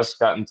Hills Press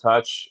got in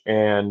touch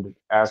and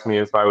asked me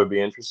if I would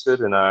be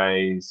interested, and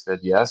I said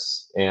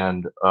yes,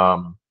 and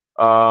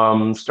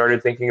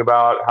started thinking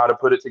about how to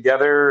put it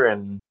together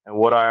and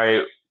what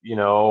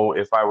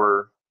if I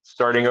were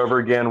starting over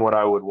again, what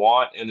I would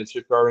want in a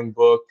chip carving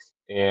book,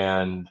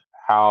 and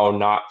how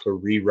not to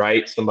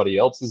rewrite somebody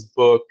else's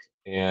book,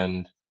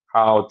 and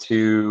how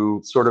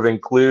to sort of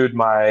include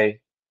my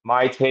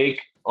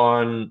take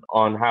on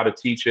how to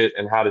teach it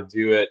and how to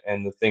do it,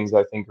 and the things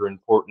I think are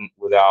important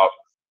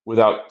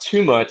without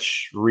too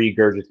much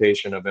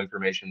regurgitation of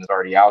information that's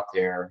already out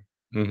there,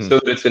 so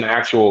that it's an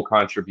actual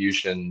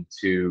contribution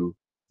to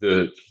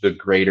the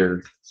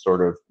greater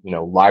sort of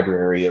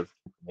library of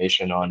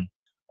information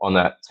on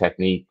that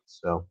technique.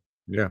 So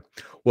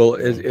well,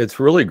 it's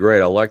really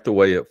great. I like the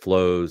way it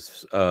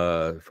flows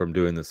from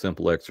doing the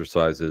simple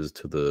exercises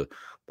to the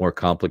more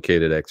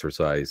complicated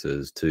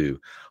exercises to,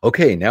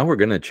 okay, now we're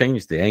going to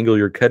change the angle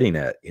you're cutting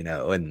at,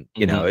 and,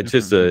 it's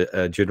just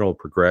a general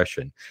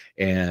progression,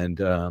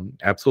 and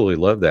absolutely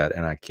love that.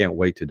 And I can't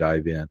wait to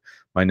dive in.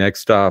 My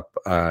next stop,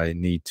 I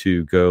need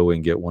to go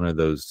and get one of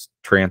those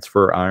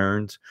transfer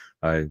irons.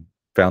 I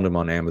found them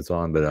on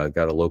Amazon, but I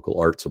got a local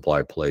art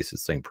supply place at the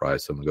same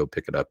price. So I'm gonna go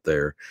pick it up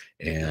there.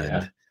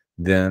 And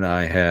then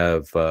I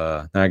have,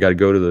 then I got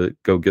to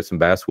go get some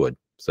basswood.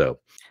 So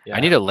I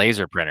need a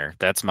laser printer.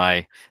 That's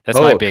my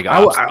big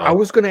obstacle. I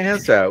was going to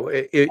ask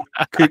that.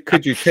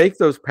 Could you take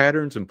those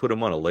patterns and put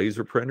them on a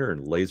laser printer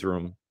and laser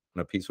them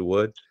on a piece of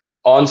wood?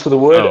 Onto the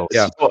wood? Oh,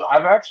 yeah. So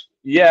I've actually,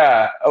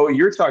 Oh,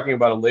 you're talking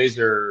about a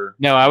laser.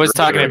 No, I was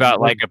talking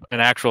about like an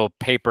actual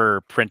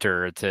paper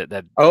printer with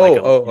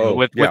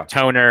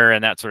toner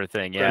and that sort of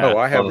thing. Yeah. Oh,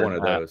 I have one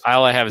of those.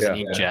 All I have is an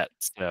inkjet.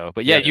 So,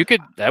 but you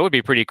could. That would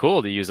be pretty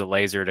cool to use a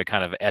laser to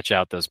kind of etch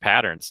out those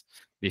patterns.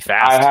 Be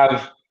fast. I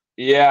have.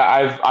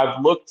 Yeah,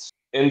 I've looked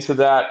into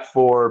that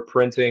for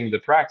printing the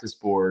practice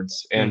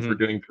boards and for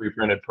doing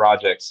pre-printed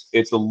projects.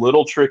 It's a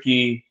little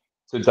tricky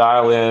to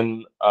dial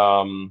in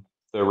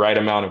the right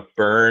amount of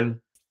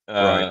burn.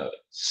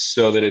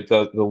 So that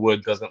the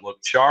wood doesn't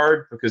look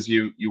charred, because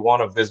you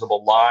want a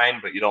visible line,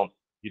 but you don't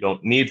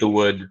need the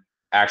wood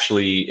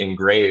actually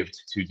engraved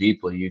too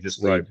deeply. You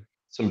just need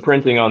some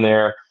printing on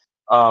there.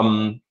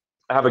 I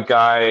have a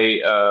guy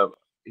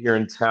here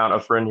in town, a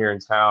friend here in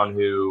town,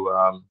 who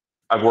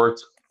I've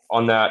worked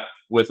on that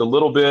with a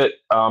little bit.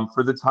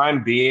 For the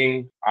time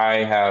being,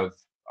 I'm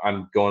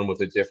going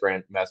with a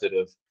different method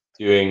of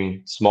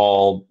doing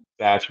small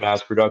batch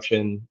mass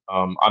production.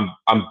 I'm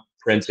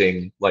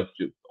printing like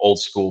old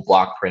school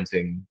block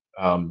printing.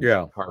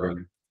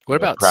 Carbon. What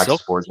about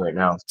practice boards right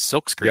now?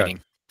 Silk screening.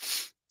 Yeah.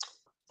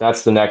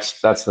 That's the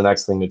next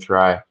thing to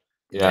try.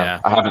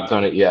 Yeah. I haven't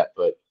done it yet,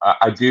 but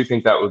I do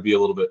think that would be a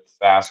little bit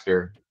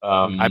faster.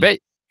 I bet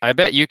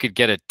you could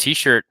get a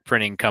t-shirt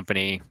printing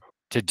company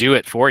to do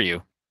it for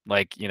you.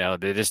 Like,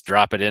 they just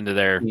drop it into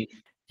their,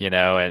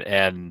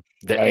 there's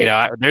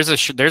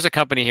a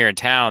company here in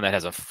town that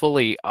has a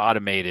fully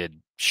automated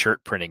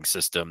shirt printing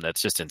system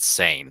that's just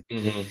insane.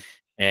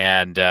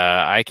 And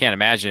I can't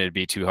imagine it'd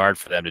be too hard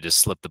for them to just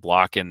slip the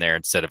block in there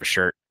instead of a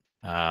shirt.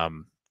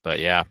 But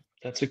yeah,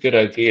 that's a good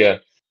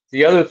idea.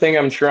 The other thing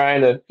I'm trying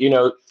to,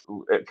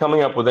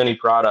 coming up with any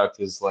product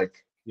is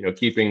like,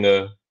 trying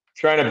to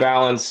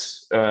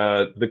balance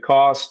the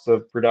cost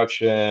of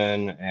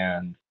production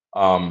and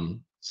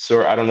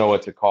so I don't know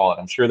what to call it.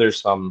 I'm sure there's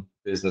some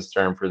business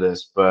term for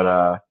this,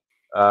 but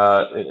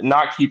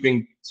not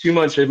keeping too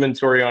much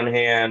inventory on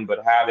hand,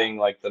 but having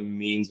like the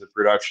means of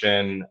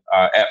production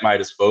at my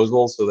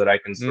disposal so that I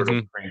can sort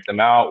of crank them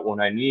out when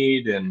I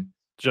need. And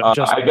just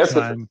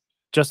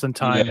in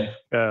time.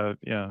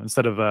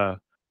 Instead of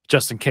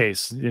just in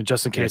case.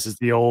 Just in case is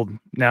the old.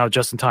 Now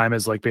just in time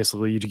is like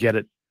basically you get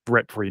it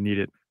right before you need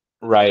it.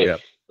 Right. Yep.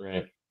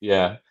 Right.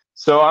 Yeah.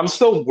 So I'm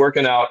still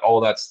working out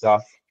all that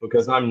stuff,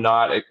 because I'm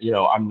not I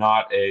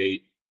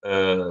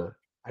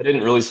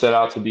didn't really set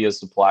out to be a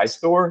supply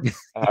store.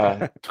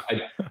 I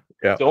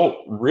don't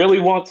really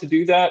want to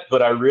do that,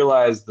 but I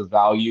realize the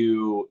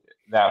value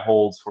that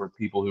holds for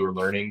people who are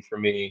learning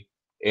from me.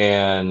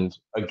 And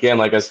again,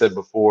 like I said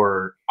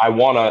before, I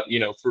want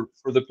to,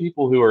 for the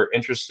people who are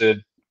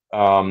interested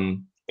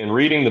in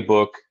reading the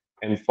book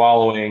and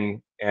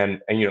following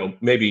and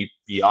maybe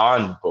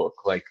beyond the book,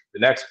 like the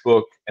next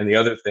book and the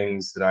other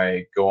things that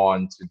I go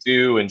on to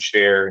do and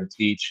share and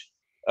teach.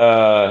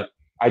 I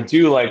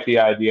do like the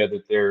idea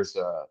that there's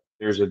a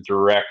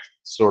direct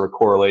sort of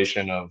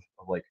correlation of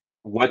like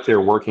what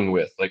they're working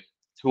with, like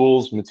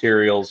tools,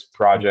 materials,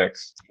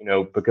 projects,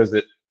 because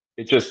it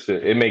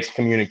makes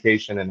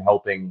communication and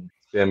helping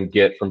them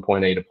get from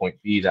point A to point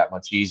B that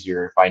much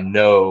easier if I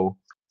know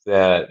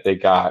that they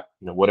got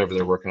whatever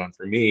they're working on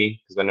for me,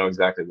 because I know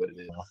exactly what it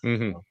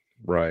is.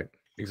 Right.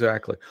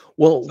 Exactly.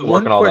 Well, so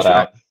working all that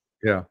out.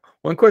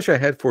 One question I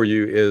had for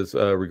you is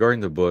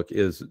regarding the book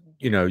is,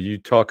 you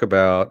talk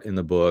about in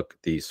the book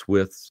the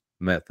Swiss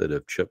method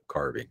of chip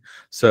carving.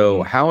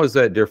 So how is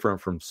that different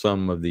from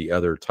some of the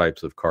other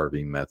types of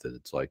carving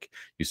methods? Like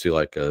you see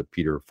like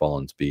Peter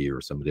Follansbee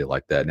or somebody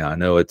like that. Now I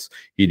know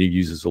he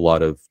uses a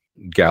lot of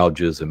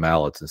gouges and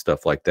mallets and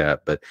stuff like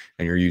that,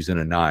 and you're using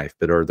a knife,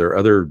 but are there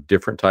other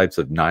different types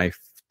of knife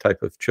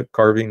type of chip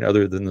carving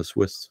other than the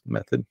Swiss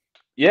method?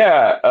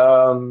 Yeah.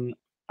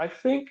 I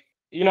think,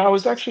 I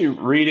was actually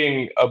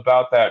reading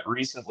about that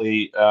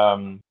recently.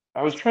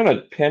 I was trying to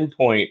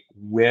pinpoint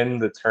when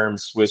the term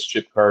Swiss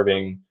chip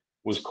carving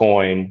was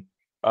coined.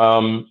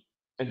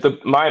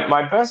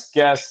 My best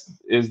guess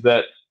is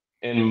that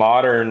in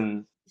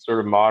modern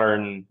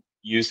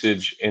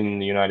usage in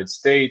the United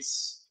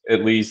States,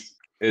 at least,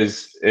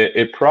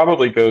 it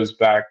probably goes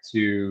back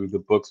to the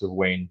books of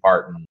Wayne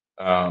Barton.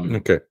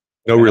 Okay.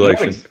 No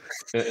relation.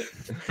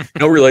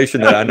 No relation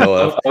that I know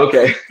of.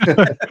 Okay.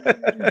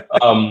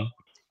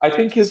 I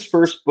think his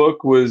first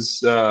book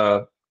was,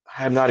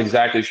 I'm not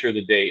exactly sure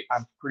the date.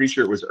 I'm pretty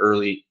sure it was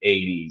early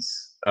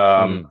 80s.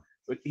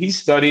 But he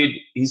studied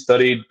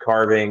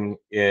carving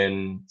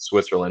in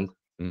Switzerland.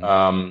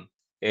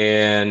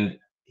 And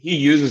he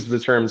uses the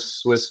term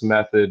Swiss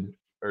method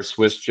or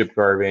Swiss chip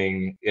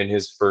carving in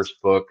his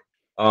first book.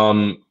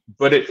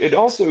 But it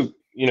also,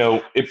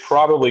 it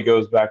probably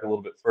goes back a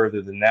little bit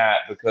further than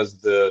that, because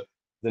the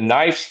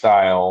knife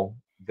style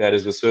that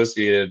is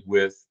associated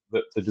with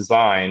the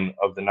design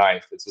of the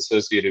knife, it's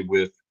associated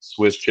with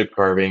Swiss chip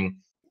carving.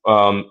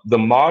 The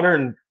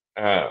modern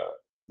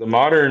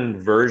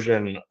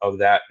version of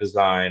that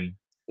design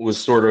was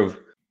sort of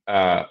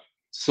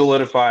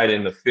solidified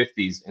in the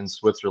 50s in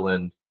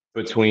Switzerland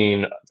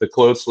between the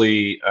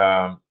Klotzli.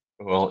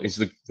 He's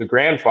the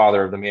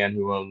grandfather of the man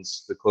who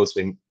owns the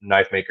Klotzli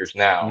knife makers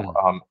now.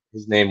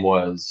 His name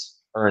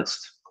was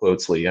Ernst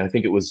Klotzli, and I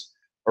think it was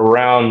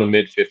around the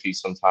mid 50s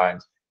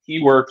sometimes.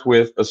 He worked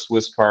with a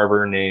Swiss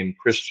carver named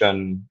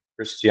Christian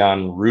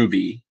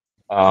Ruby,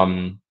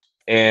 and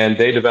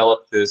they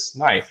developed this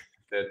knife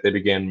that they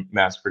began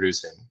mass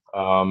producing.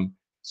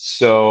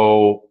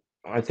 So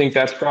I think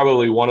that's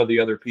probably one of the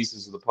other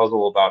pieces of the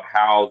puzzle about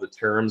how the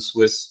term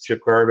Swiss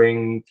chip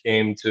carving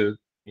came to,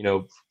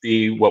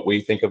 be what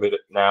we think of it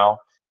now.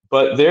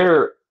 But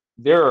there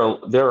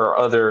are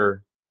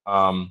other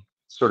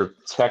sort of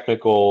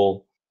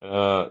technical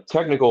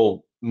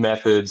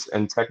methods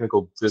and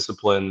technical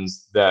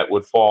disciplines that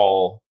would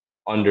fall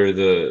under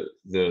the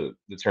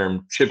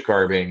term chip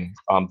carving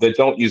that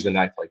don't use a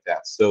knife like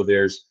that. So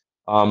there's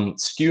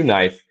skew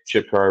knife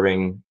chip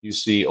carving. You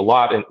see a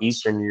lot in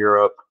Eastern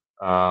Europe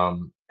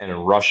and in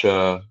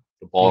Russia,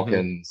 the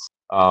Balkans,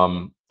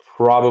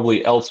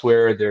 probably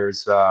elsewhere.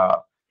 There's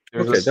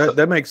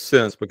that makes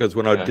sense, because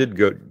when I did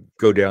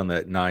go down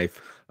that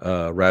knife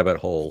rabbit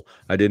hole,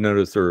 I did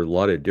notice there are a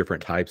lot of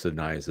different types of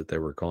knives that they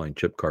were calling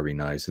chip carving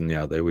knives, and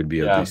they would be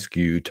of the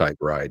skew type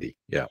variety.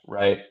 Yeah.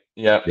 Right.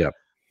 Yeah. Yeah.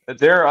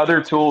 There are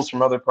other tools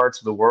from other parts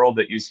of the world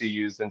that you see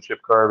used in chip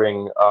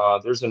carving.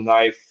 There's a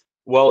knife.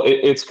 Well,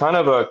 it's kind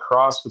of a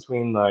cross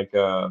between like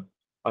a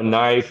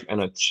knife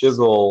and a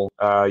chisel.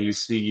 You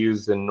see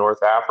used in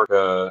North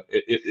Africa.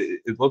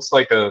 It looks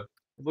like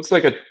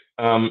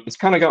it's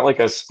kind of got like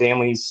a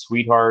Stanley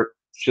Sweetheart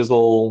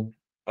chisel,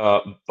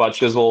 butt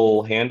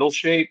chisel handle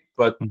shape,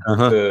 but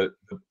the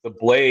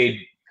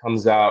blade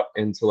comes out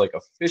into like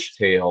a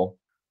fishtail,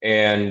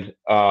 and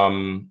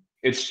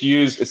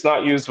it's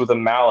not used with a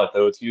mallet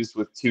though. It's used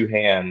with two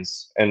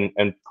hands and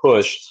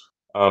pushed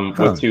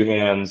with two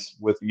hands,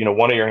 with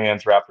one of your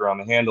hands wrapped around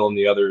the handle and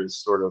the other is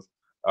sort of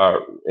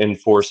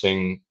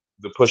enforcing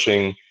the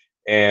pushing.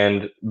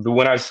 And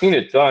when I've seen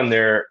it done,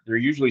 they're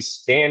usually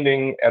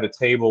standing at a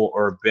table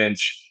or a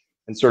bench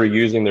and sort of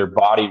using their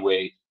body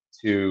weight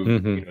to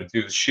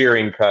do the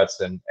shearing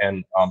cuts and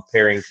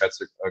paring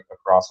cuts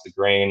across the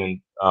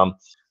grain. And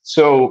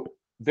so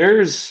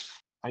there's,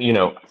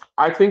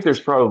 I think there's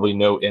probably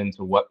no end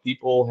to what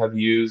people have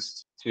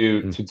used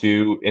to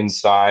do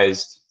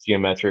incised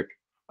geometric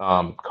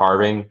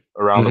carving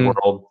around the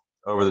world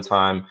over the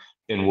time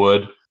in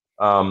wood.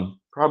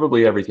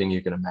 Probably everything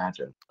you can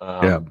imagine.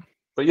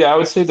 But yeah, I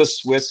would say the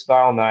Swiss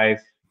style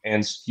knife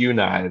and skew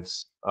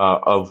knives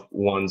of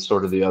one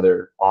sort or the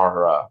other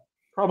are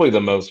probably the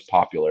most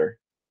popular.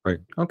 Right.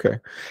 Okay.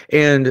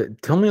 And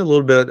tell me a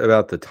little bit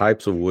about the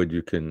types of wood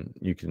you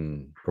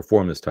can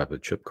perform this type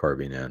of chip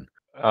carving in.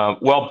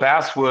 Well,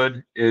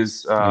 basswood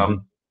is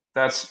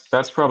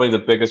that's probably the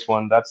biggest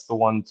one. That's the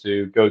one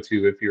to go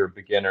to if you're a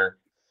beginner.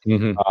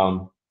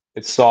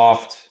 It's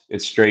soft.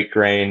 It's straight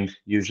grained.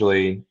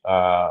 Usually,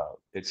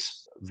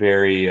 it's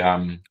very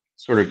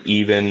sort of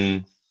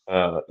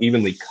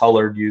evenly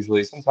colored.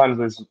 Usually, sometimes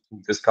there's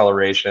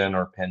discoloration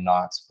or pin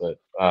knots, but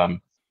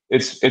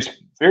it's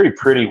very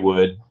pretty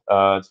wood.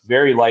 It's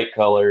very light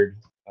colored.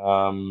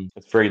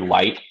 It's very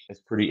light. It's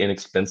pretty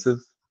inexpensive,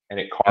 and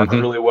it carves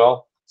really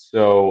well.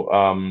 So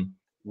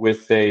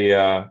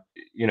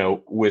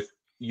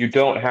you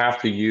don't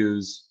have to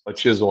use a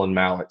chisel and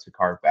mallet to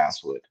carve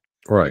basswood.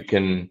 Right.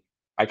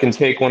 I can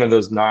take one of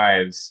those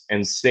knives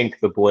and sink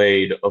the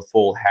blade a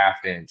full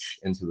 ½ inch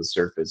into the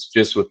surface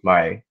just with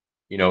my,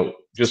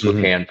 with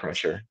hand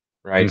pressure.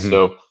 Right.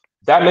 So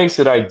that makes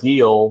it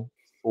ideal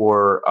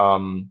for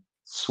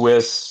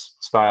Swiss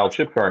style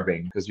chip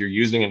carving, because you're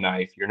using a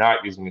knife. You're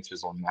not using a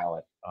chisel and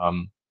mallet.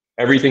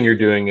 Everything you're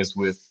doing is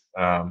with,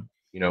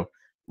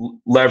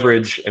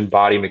 leverage and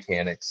body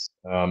mechanics.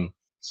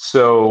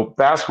 So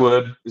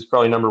basswood is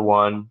probably number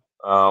one.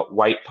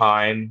 White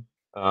pine.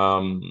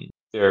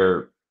 There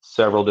are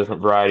several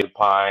different varieties of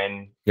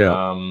pine.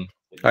 Yeah.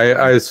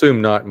 I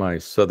assume not my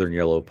southern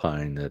yellow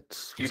pine.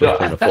 That's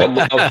I have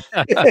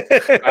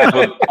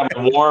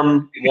a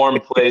warm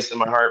place in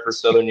my heart for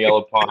southern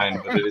yellow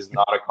pine, but it is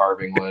not a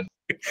carving wood.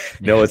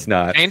 No, it's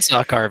not.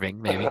 Chainsaw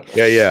carving, maybe.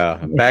 Yeah.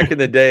 Back in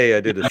the day,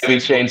 I did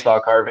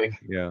chainsaw carving.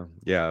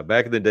 Yeah.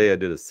 Back in the day, I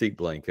did a seat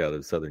blank out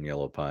of southern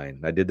yellow pine.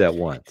 I did that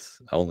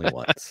once, only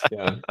once.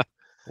 Yeah,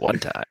 one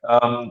time.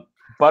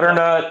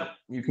 Butternut.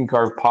 You can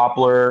carve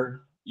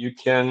poplar.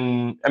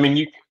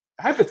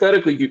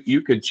 Hypothetically,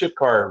 you could chip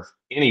carve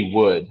any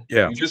wood.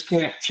 Yeah. You just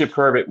can't chip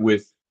carve it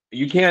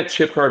you can't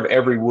chip carve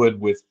every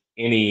wood with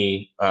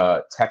any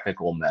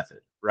technical method,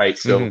 right?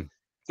 So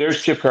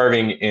there's chip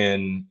carving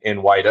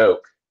in white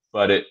oak,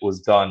 but it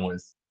was done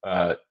with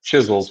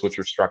chisels, which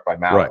were struck by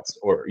mallets,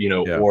 or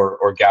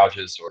or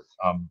gouges, or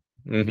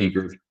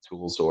V-groove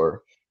tools,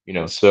 or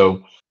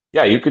so.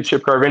 Yeah, you could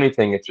chip carve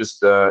anything. It's just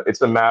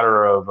it's a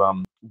matter of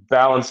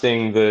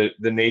balancing the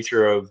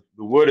nature of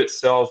the wood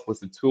itself with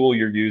the tool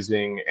you're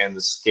using and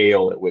the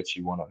scale at which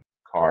you want to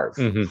carve.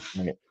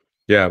 Right?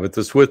 Yeah, but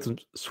the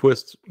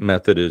Swiss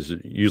method is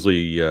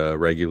usually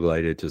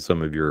regulated to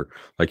some of your,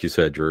 like you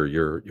said,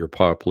 your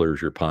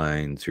poplars, your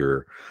pines,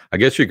 I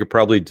guess you could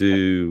probably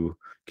do.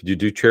 Could you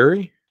do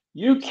cherry?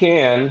 You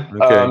can.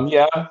 Okay.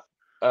 Yeah.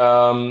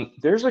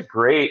 There's a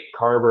great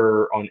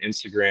carver on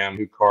Instagram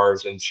who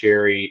carves in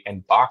cherry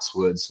and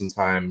boxwood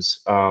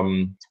sometimes.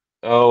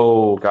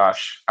 Oh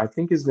gosh, I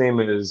think his name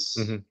is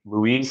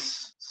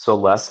Luis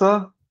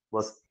Solesa.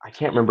 I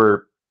can't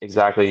remember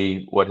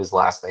exactly what his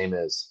last name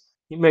is.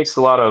 He makes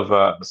a lot of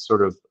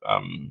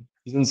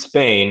he's in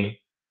Spain,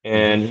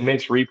 and he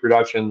makes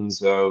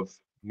reproductions of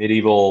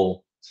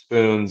medieval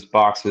spoons,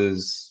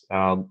 boxes,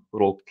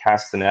 little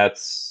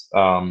castanets,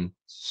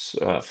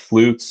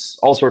 flutes,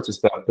 all sorts of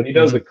stuff. But he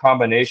does a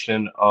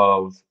combination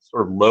of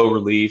sort of low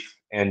relief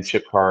and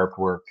chip carved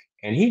work,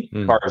 and he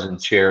carves in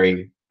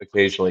cherry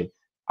occasionally.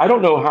 I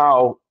don't know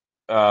how.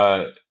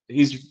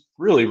 He's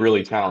really,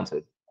 really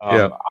talented.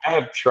 I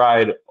have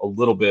tried a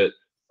little bit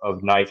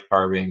of knife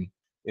carving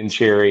in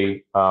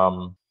cherry.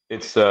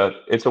 It's a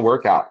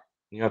workout.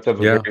 You have to have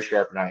a very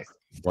sharp knife.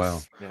 Wow.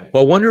 Yeah.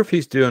 Well, I wonder if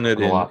he's doing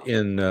it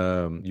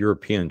in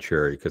European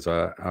cherry, because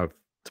to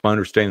my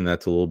understanding,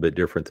 that's a little bit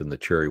different than the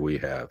cherry we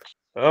have.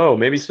 Oh,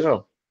 maybe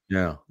so.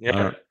 Yeah.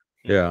 Yeah.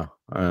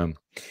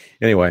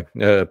 Anyway,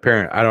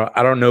 apparently,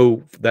 I don't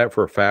know that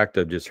for a fact.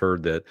 I've just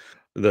heard that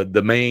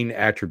the main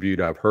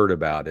attribute I've heard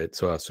about it,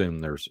 so I assume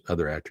there's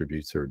other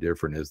attributes that are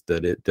different, is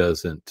that it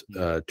doesn't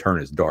turn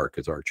as dark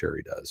as our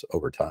cherry does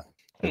over time.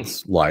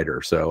 It's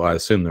lighter, so I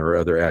assume there are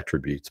other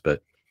attributes,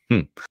 but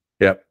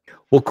yep.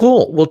 Well,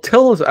 cool. Well,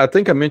 tell us, I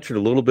think I mentioned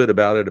a little bit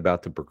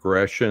about the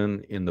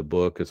progression in the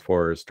book, as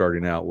far as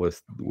starting out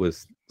with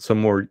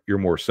some your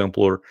more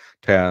simpler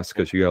tasks,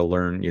 because you got to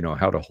learn,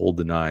 how to hold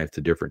the knife, the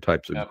different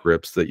types of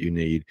grips that you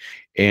need,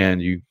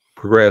 and you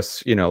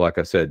progress, like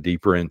I said,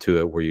 deeper into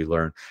it, where you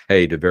learn,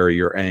 hey, to vary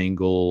your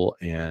angle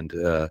and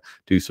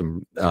do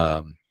some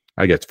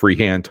I guess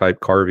freehand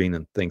type carving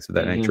and things of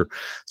that nature.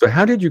 So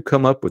how did you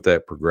come up with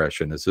that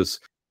progression? Is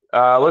this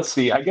let's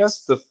see, I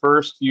guess the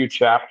first few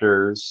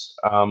chapters,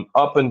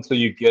 up until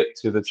you get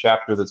to the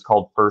chapter that's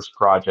called First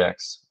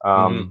Projects,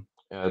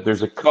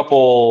 there's a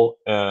couple,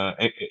 or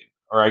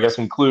I guess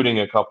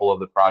including a couple of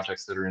the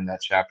projects that are in that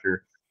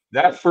chapter.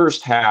 That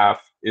first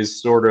half is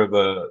sort of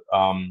a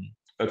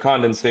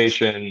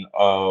condensation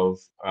of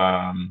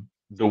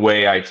the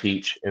way I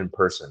teach in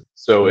person.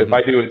 So if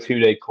I do a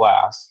 2-day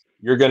class,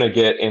 you're going to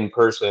get in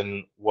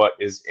person what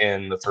is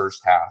in the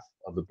first half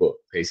of the book,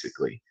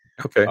 basically.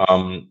 Okay.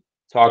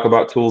 Talk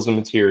about tools and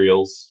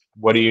materials.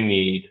 What do you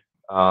need,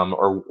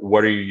 or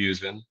what are you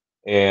using?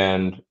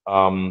 And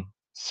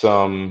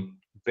some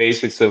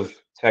basics of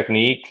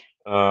technique,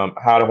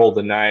 how to hold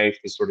the knife,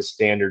 the sort of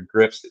standard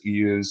grips that you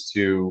use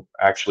to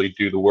actually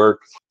do the work,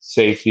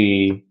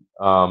 safety,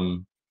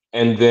 and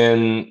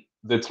then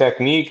the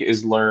technique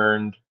is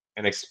learned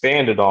and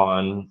expanded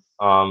on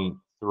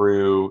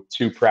through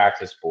 2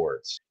 practice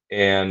boards.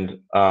 And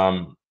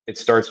it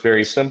starts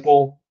very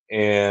simple,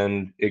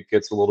 and it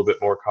gets a little bit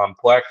more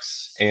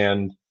complex.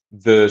 And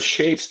the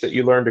shapes that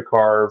you learn to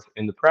carve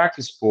in the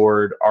practice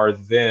board are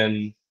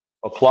then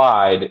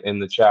applied in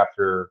the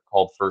chapter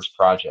called First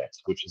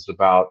Projects, which is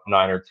about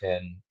 9 or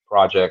 10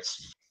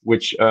 projects,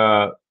 which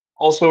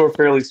also are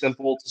fairly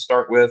simple to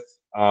start with.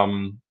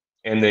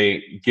 And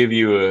they give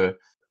you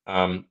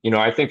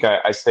I think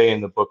I say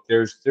in the book,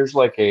 there's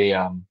like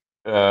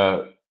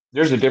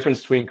there's a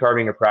difference between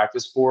carving a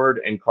practice board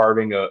and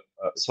carving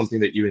something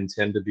that you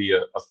intend to be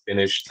a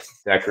finished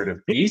decorative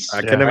piece.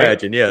 I can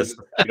imagine, yes.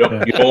 You don't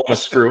want to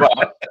screw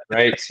up,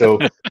 right? So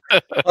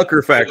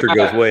pucker factor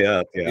goes way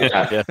up.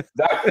 Yeah.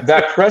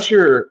 That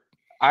pressure,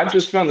 I've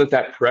just found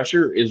that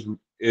pressure is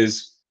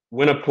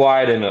when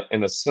applied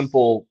in a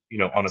simple,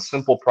 on a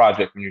simple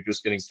project when you're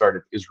just getting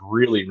started, is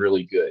really,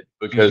 really good,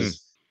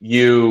 because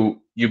you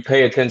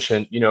pay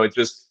attention,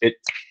 it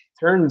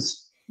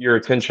turns your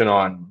attention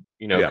on,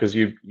 because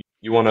you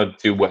want to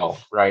do well,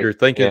 right? You're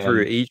thinking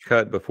through each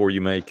cut before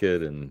you make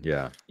it, and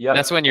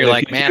that's when you're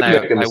like, man,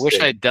 I wish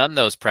I'd done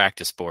those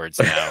practice boards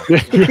now.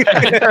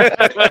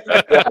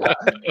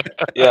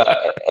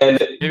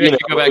 And maybe I could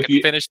go back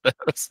and finish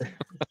those.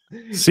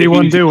 See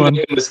one, do one.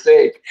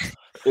 Mistake.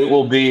 It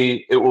will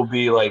be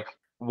like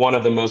one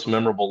of the most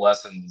memorable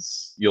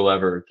lessons you'll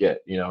ever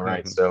get,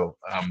 right? So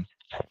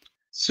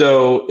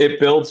it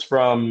builds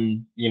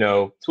from,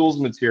 tools,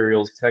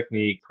 materials,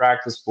 technique,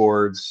 practice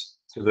boards,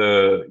 to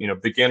the,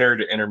 beginner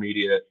to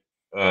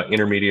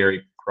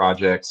intermediary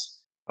projects.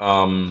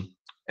 And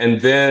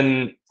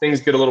then things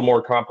get a little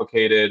more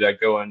complicated. I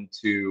go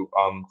into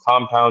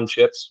compound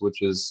chips,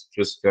 which is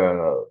just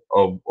a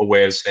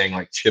way of saying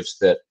like chips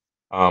that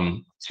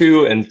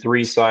 2- and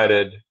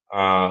 3-sided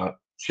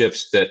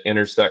chips that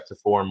intersect to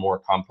form more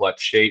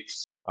complex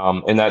shapes.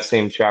 In that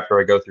same chapter,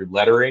 I go through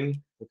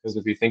lettering, because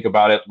if you think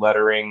about it,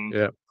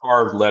 lettering,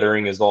 carved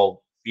lettering is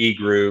all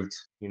V-grooved,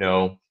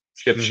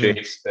 chip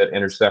shapes that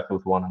intersect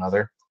with one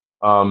another.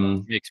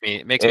 Makes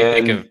me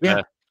think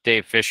of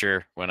Dave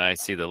Fisher when I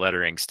see the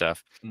lettering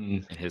stuff.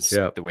 And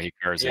the way he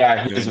carves it.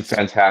 Yeah, he's a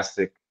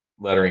fantastic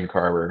lettering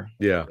carver.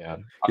 Yeah.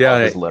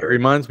 It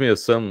reminds me of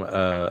some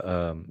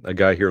a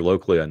guy here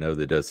locally I know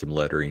that does some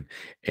lettering,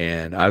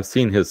 and I've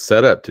seen his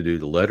setup to do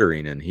the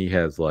lettering, and he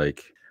has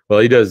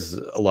he does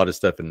a lot of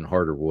stuff in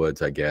harder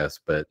woods, I guess,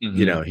 but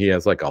he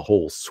has like a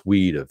whole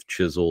suite of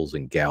chisels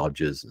and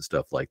gouges and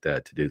stuff like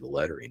that to do the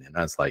lettering. And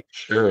I was like,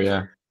 sure,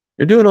 yeah.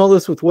 You're doing all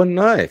this with one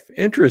knife.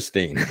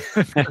 Interesting.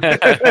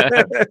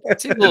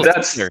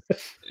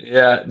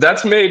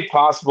 That's made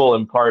possible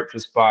in part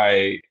just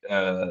by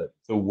the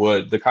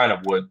wood, the kind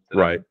of wood.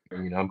 Right.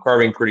 I'm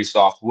carving pretty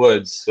soft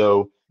woods,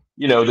 so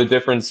the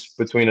difference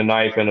between a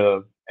knife and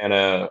a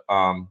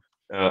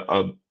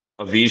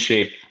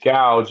V-shaped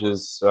gouge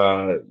is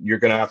you're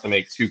going to have to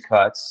make 2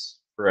 cuts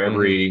for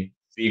every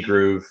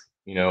V-groove,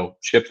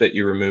 chip that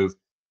you remove.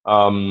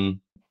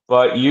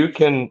 But you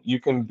can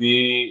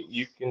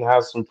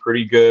have some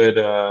pretty good,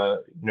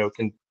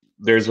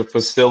 there's a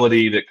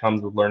facility that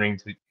comes with learning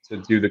to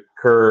do the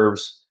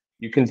curves.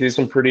 You can do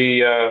some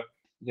pretty,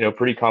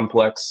 pretty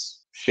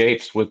complex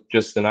shapes with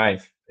just the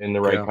knife in the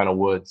right kind of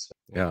woods.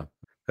 Yeah,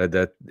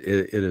 it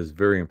is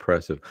very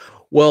impressive.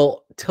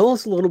 Well, tell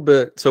us a little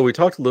bit. So we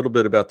talked a little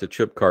bit about the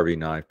chip carving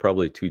knife,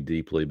 probably too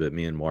deeply, but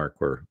me and Mark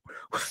we're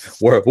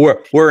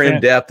in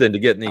depth into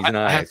getting these knives.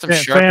 I have some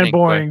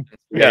sharpening.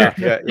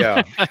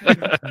 Yeah.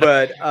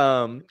 But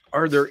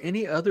are there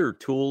any other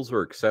tools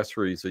or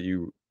accessories that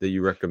you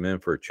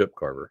recommend for a chip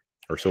carver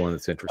or someone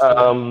that's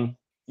interested?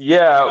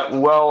 Yeah,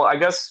 well, I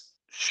guess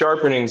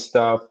sharpening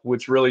stuff,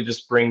 which really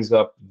just brings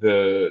up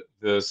the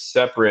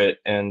separate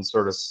and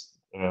sort of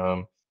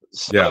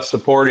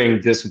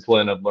supporting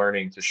discipline of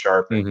learning to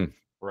sharpen,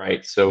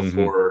 right? So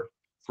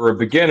for a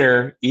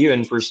beginner,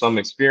 even for some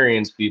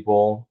experienced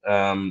people,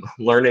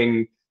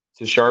 learning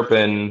to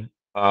sharpen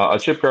a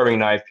chip carving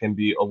knife can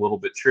be a little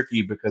bit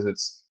tricky, because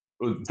it's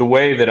the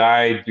way that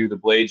I do the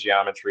blade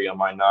geometry on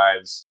my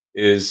knives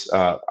is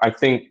I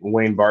think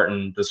Wayne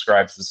Barton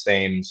describes the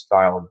same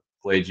style of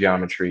blade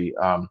geometry,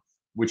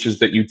 which is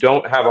that you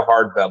don't have a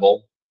hard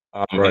bevel.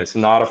 It's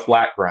not a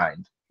flat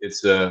grind.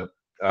 It's a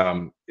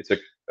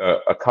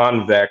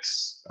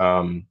convex,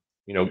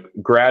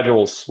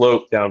 gradual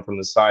slope down from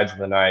the sides of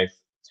the knife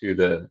to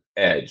the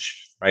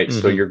edge, right?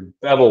 So your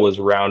bevel is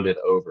rounded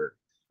over.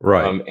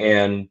 Right.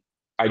 And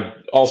I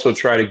also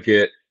try to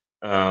get,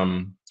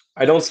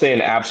 I don't say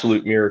an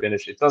absolute mirror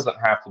finish. It doesn't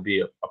have to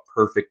be a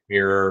perfect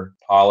mirror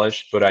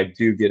polish, but I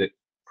do get it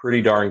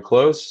pretty darn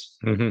close.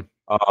 Can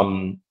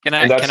I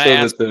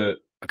ask?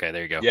 Okay,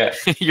 there you go. Yeah.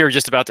 You're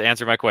just about to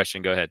answer my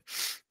question. Go ahead.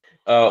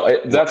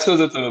 That's so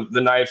that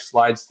the knife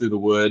slides through the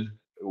wood,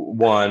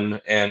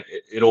 and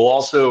it'll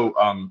also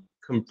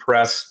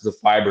compress the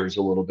fibers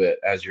a little bit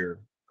as you're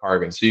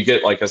carving. So you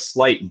get like a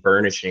slight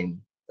burnishing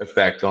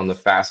effect on the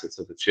facets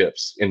of the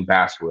chips in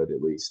basswood,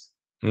 at least.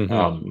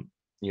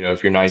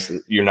 If your knife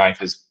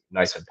is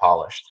nice and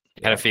polished.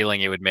 I had a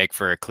feeling it would make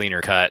for a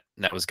cleaner cut.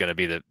 And that was going to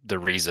be the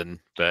reason,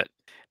 but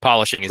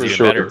polishing is for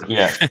even better.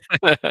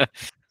 Yeah.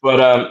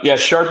 But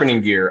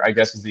sharpening gear, I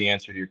guess, is the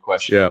answer to your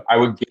question. Yeah. I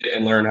would get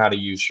and learn how to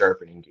use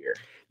sharpening gear.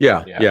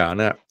 Yeah.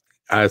 And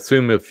I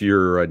assume if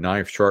you're a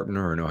knife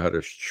sharpener or know how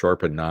to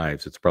sharpen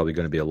knives, it's probably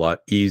going to be a lot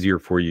easier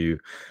for you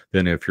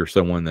than if you're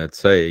someone that,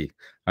 say,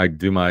 I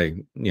do my,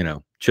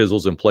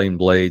 chisels and plain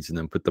blades and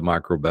then put the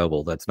micro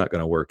bevel. That's not going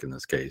to work in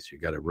this case. You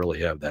got to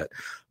really have that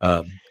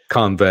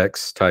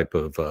convex type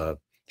of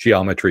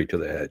geometry to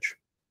the edge.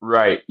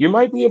 Right. You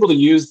might be able to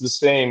use the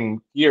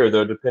same gear,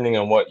 though, depending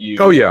on what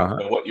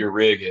what your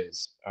rig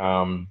is.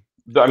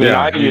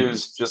 I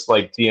use just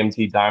like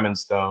DMT diamond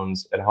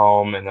stones at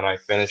home, and then I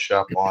finish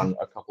up on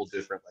a couple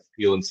different like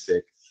peel and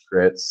stick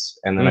grits,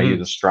 and then I use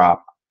a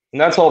strop. And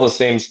that's all the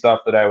same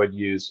stuff that I would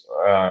use,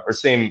 or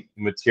same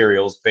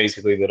materials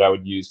basically that I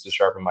would use to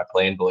sharpen my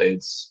plain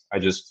blades. I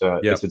just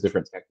it's a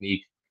different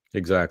technique.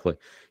 Exactly.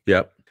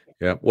 Yep.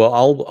 Well,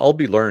 I'll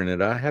be learning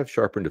it. I have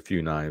sharpened a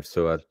few knives,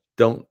 so I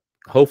don't.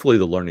 Hopefully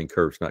the learning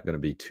curve's not going to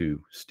be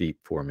too steep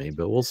for me,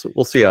 but we'll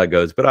see how it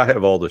goes. But I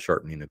have all the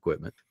sharpening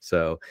equipment.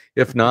 So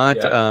if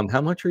not,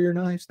 how much are your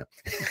knives now?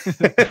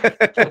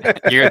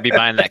 You're gonna be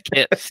buying that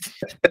kit.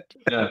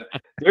 Yeah,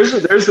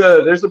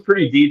 there's a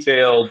pretty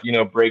detailed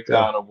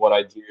breakdown of what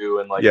I do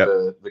and like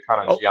the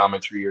kind of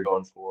geometry you're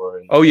going for.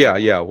 And,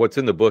 What's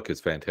in the book is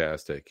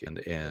fantastic,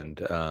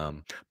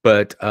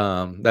 but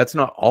that's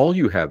not all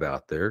you have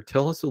out there.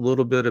 Tell us a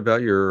little bit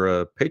about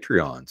your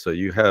Patreon. So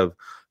you have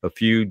a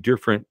few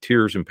different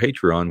tiers in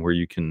Patreon where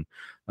you can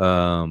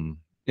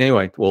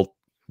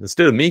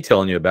instead of me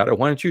telling you about it,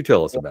 why don't you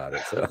tell us about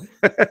it? So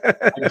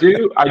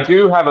I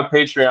do have a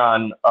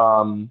Patreon.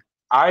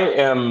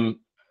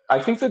 I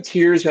think the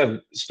tiers have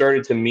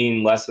started to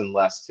mean less and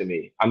less to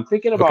me. I'm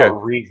thinking about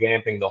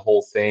revamping the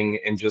whole thing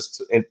and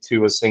just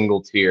into a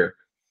single tier.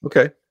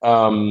 Okay.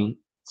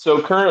 So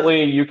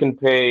currently you can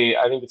pay,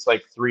 I think it's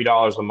like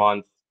 $3 a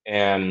month,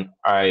 and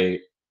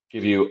I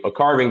give you a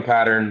carving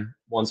pattern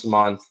once a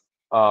month.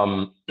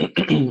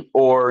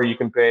 Or you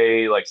can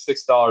pay like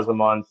 $6 a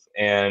month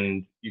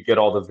and you get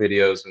all the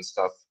videos and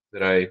stuff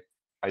that I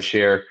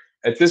share.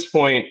 At this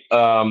point,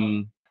 I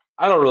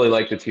don't really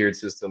like the tiered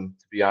system,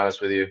 to be honest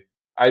with you.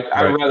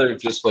 I'd rather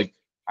just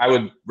I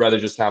would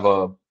rather just have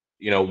a,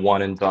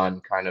 one and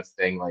done kind of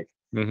thing. Like,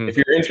 if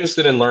you're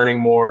interested in learning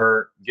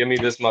more, give me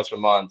this much a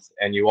month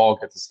and you all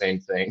get the same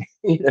thing,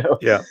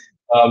 Yeah.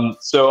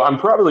 So I'm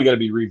probably going to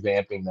be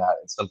revamping that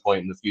at some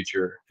point in the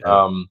future.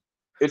 Yeah.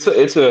 It's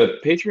a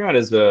Patreon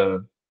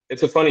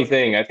it's a funny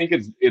thing. I think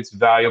it's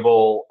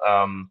valuable.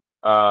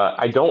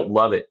 I don't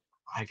love it.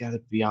 I gotta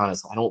be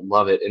honest. I don't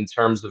love it in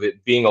terms of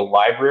it being a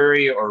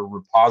library or a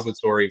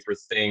repository for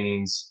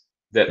things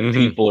that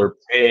people are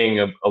paying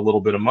a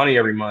little bit of money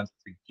every month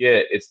to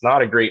get. It's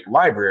not a great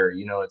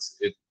library.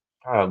 It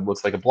kind of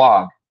looks like a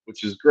blog,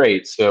 which is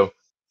great. So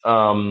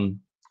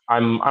I'm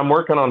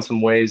working on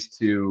some ways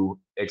to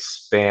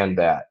expand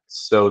that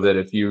so that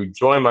if you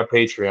join my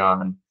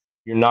Patreon,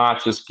 you're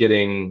not just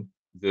getting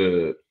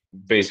the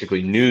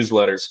basically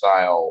newsletter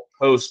style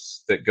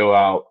posts that go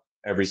out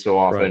every so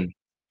often,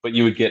 but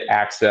you would get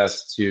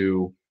access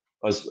to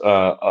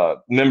a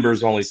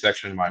members only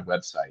section of my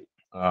website.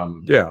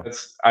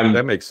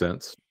 That makes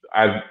sense.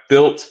 I've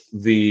built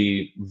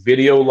the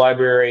video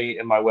library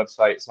in my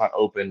website. It's not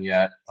open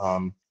yet,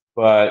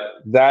 but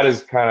that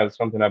is kind of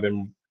something I've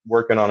been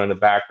working on in the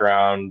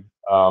background,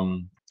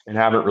 and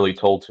haven't really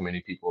told too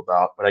many people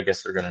about, but I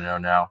guess they're going to know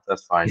now.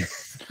 That's fine.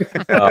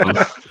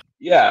 I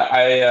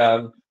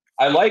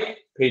like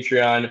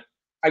Patreon.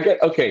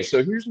 Okay,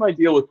 so here's my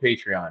deal with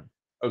Patreon.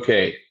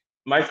 Okay,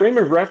 my frame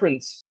of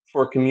reference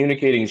for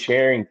communicating,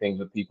 sharing things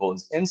with people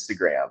is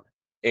Instagram.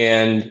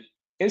 And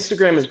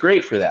Instagram is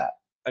great for that.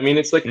 I mean,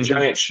 it's like a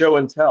giant show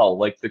and tell.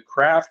 Like, the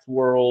craft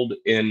world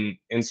in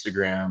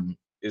Instagram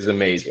is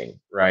amazing,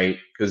 right?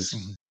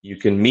 Because you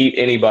can meet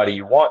anybody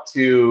you want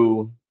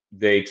to.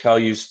 They tell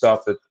you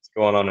stuff that's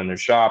going on in their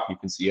shop. You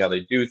can see how they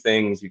do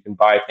things. You can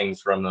buy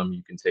things from them.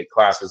 You can take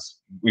classes.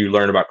 You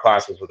learn about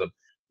classes with them.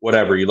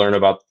 Whatever. You learn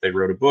about they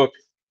wrote a book.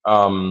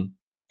 And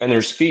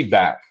there's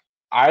feedback.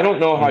 I don't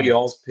know how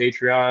y'all's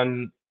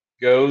Patreon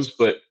goes,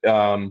 but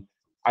I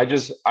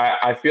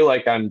feel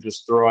like I'm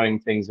just throwing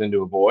things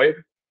into a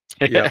void.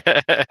 Where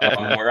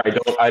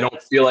I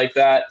don't feel like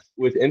that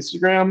with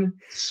Instagram.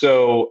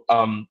 So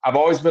I've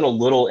always been a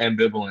little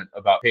ambivalent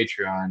about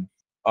Patreon.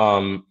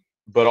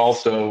 But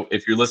also,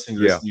 if you're listening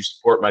to this, you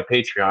support my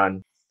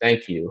Patreon.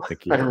 Thank you.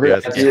 Thank you. I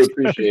do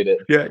appreciate it.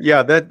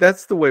 Yeah.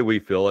 That's the way we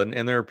feel,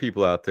 and there are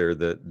people out there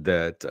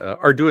that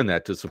are doing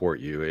that to support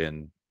you,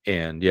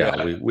 and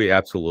we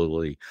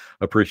absolutely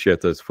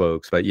appreciate those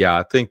folks. But yeah,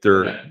 I think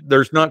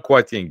there's not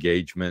quite the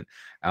engagement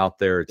out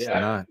there. It's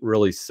not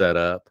really set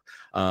up.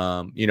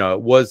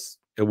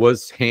 It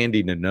was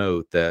handy to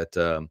note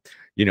that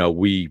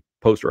we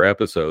post our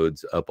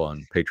episodes up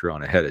on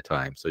Patreon ahead of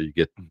time, so you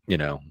get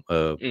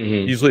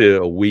usually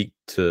a week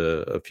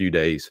to a few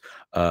days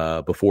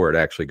before it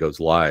actually goes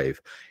live.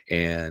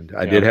 And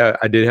I did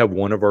have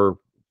one of our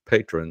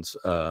patrons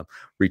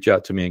reach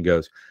out to me and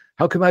goes,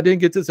 "How come I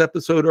didn't get this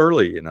episode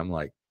early?" And I'm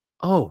like,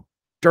 "Oh,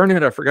 darn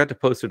it, I forgot to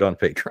post it on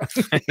Patreon."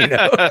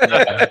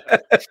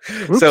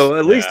 So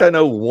at least I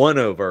know one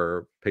of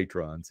our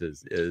patrons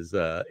is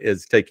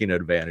taking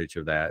advantage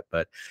of that.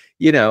 But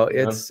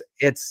it's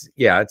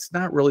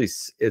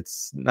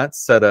not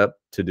set up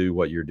to do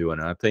what you're doing.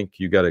 And I think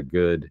you got a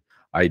good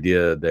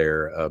idea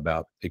there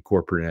about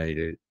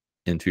incorporating it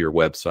into your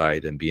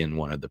website and being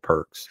one of the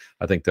perks.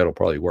 I think that'll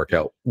probably work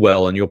out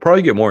well, and you'll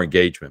probably get more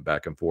engagement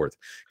back and forth,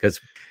 because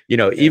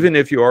even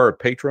if you are a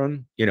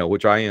patron,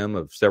 which I am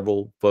of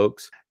several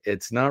folks,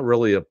 it's not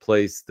really a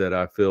place that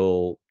I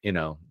feel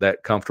that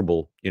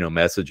comfortable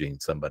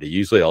messaging somebody.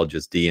 Usually I'll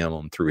just DM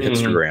them through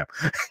Instagram,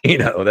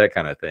 that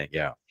kind of thing.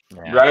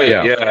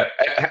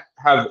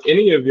 Have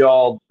any of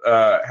y'all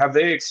has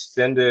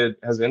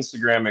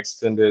Instagram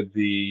extended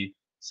the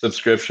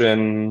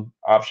subscription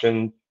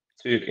option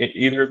to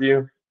either of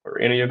you or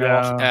any of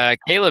y'all?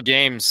 Caleb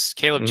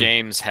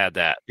James had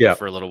that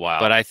for a little while,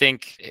 but I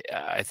think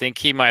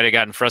he might have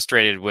gotten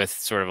frustrated with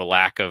sort of a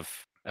lack of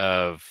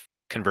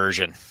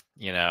conversion,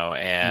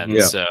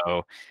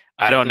 so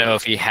I don't know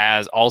if he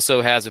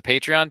also has a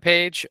Patreon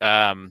page,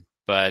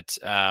 but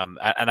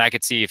and I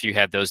could see if you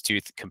had those two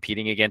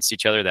competing against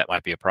each other, that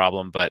might be a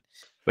problem, but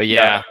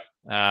yeah.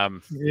 I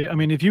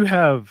mean, if you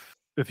have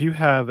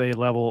a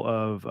level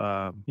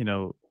of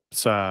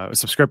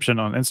subscription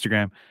on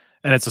Instagram,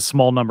 and it's a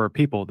small number of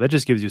people, that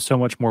just gives you so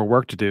much more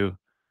work to do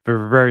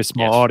for a very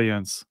small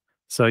audience.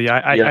 So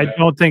I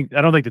don't think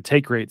the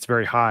take rate's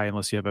very high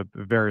unless you have a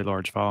very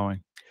large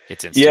following.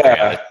 It's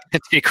Instagram. The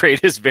take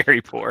rate is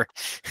very poor.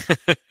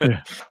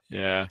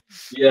 Yeah.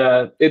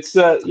 It's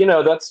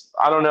that's,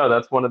 I don't know.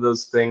 That's one of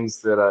those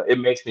things that it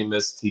makes me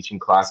miss teaching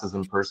classes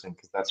in person,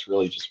 because that's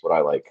really just what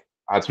I like.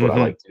 That's what I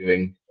like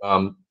doing.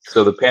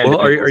 So the pandemic.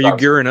 Well, are you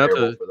gearing up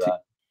to?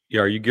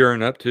 Are you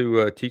gearing up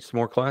to teach some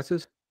more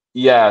classes?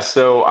 Yeah,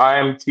 so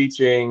I'm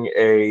teaching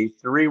a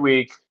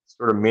 3-week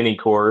sort of mini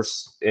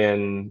course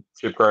in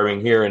chip carving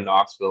here in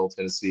Knoxville,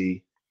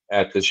 Tennessee,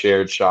 at the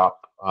shared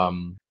shop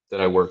that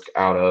I work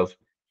out of,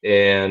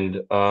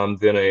 and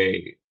then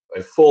a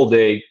full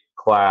day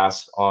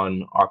class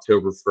on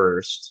October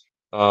 1st.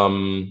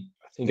 I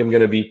think I'm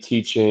going to be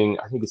teaching,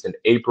 I think it's in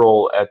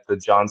April at the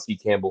John C.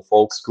 Campbell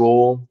Folk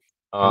School.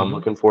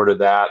 Looking forward to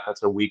that.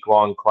 That's a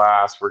week-long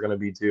class. We're going to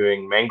be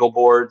doing mangle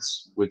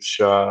boards, which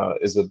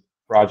is a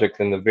project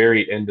in the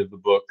very end of the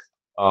book.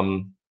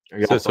 So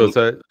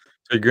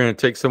you're going to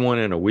take someone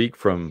in a week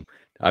from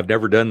I've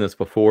never done this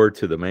before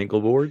to the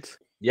mangle boards?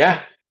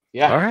 Yeah.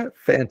 All right,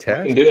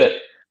 fantastic. I can do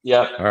it.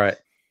 Yeah. All right.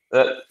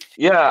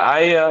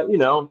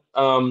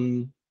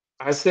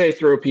 I say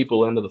throw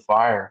people into the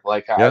fire.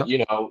 Like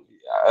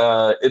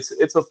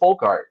it's a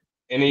folk art.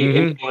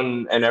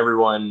 Anyone and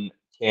everyone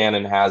can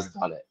and has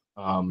done it.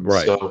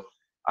 Right. So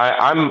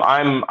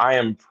I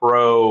am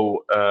pro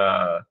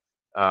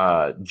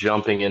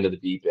jumping into the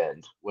deep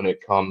end when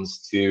it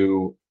comes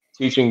to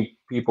teaching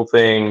people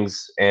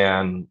things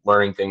and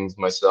learning things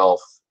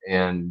myself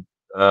and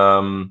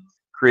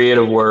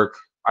creative work.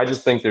 I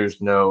just think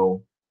there's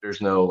no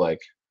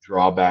like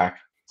drawback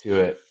to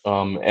it.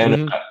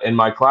 In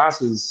my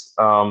classes,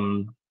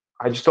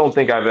 I just don't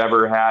think I've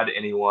ever had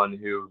anyone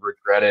who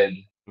regretted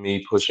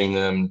me pushing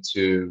them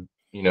to,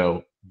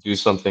 do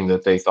something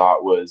that they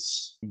thought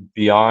was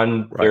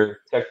beyond their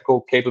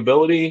technical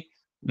capability.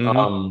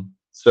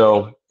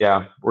 So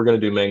yeah, we're going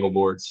to do mangle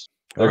boards.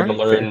 They're going to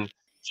learn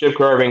chip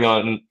carving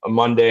on a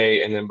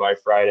Monday, and then by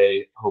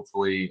Friday,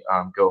 hopefully,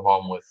 go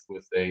home with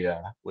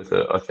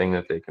a thing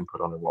that they can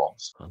put on their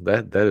walls.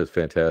 That is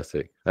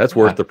fantastic. That's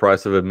worth the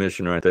price of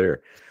admission right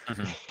there.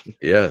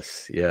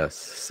 Yes.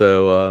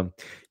 So,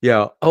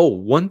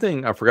 one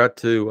thing I forgot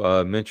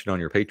to mention on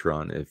your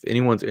Patreon, if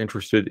anyone's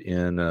interested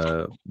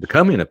in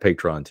becoming a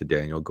patron to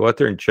Daniel, go out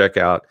there and check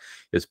out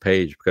his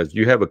page, because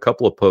you have a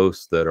couple of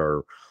posts that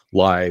are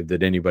live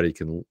that anybody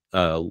can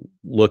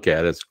look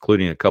at,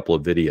 including a couple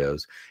of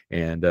videos.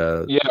 And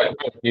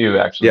you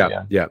actually,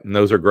 and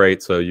those are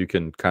great. So you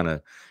can kind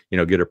of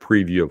get a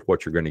preview of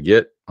what you're going to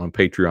get on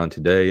Patreon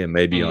today, and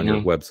maybe on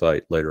your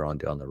website later on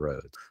down the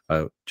road.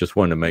 Just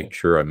wanted to make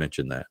sure I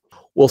mentioned that.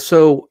 Well,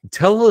 so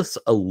tell us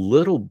a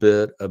little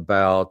bit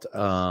about,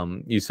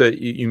 you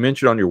said you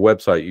mentioned on your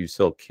website you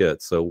sell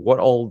kits. So what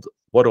all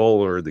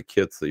are the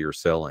kits that you're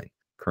selling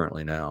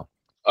currently now?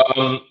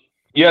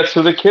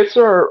 So the kits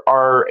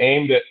are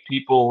aimed at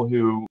people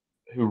who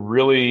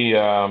really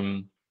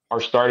are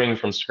starting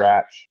from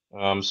scratch.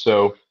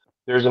 So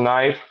there's a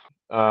knife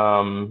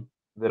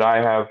that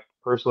I have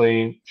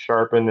personally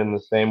sharpened in the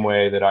same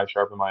way that I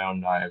sharpen my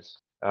own knives.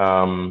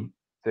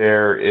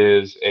 There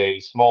is a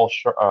small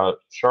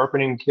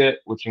sharpening kit,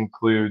 which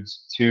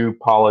includes 2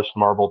 polished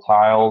marble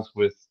tiles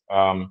with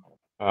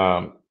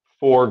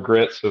 4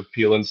 grits of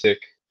peel and stick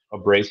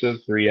abrasive,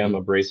 3M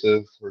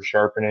abrasive for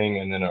sharpening,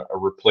 and then a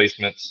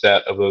replacement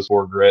set of those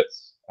 4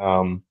 grits.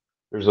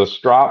 There's a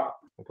strop,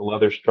 like a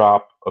leather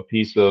strop, a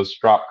piece of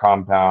strop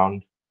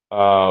compound,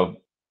 the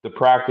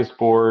practice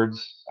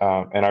boards,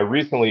 and I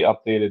recently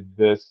updated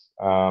this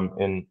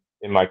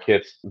in my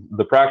kits.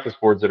 The practice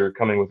boards that are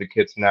coming with the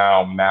kits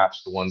now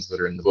match the ones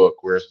that are in the book,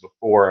 whereas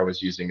before I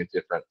was using a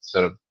different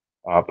set of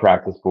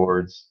practice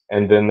boards.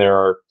 And then there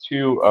are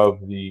 2 of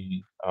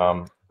the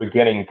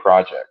beginning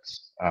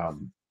projects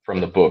from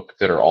the book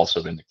that are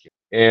also in the kit.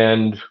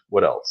 And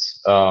what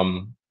else? A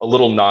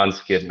little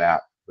non-skid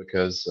mat,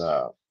 because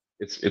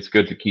it's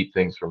good to keep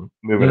things from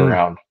moving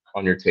around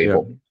on your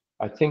table. Yeah.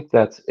 I think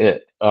that's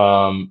it.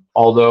 So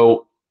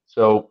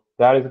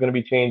that is going to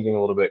be changing a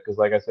little bit, because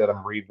like I said,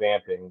 I'm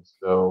revamping.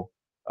 So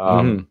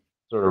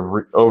sort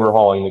of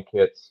overhauling the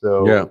kit.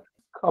 So a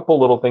couple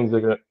little things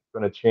are going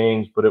to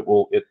change, but it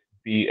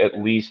be at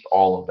least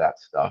all of that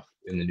stuff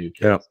in the new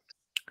kit. Yeah,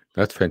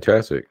 that's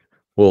fantastic.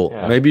 Well,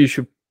 maybe you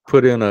should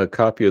put in a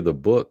copy of the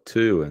book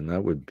too, and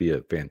that would be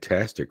a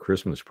fantastic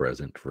Christmas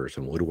present for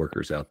some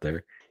woodworkers out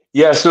there.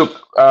 Yeah, so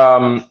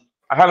I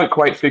haven't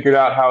quite figured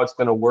out how it's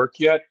going to work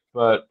yet,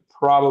 but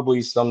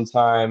probably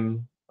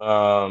sometime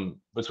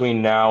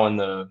between now and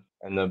the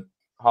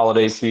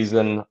holiday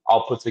season,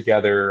 I'll put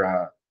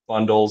together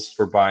bundles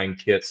for buying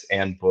kits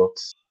and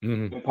books.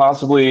 And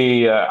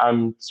possibly,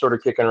 I'm sort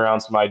of kicking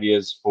around some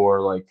ideas for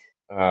like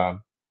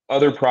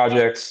other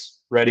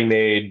projects,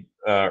 ready-made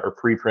or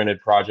pre-printed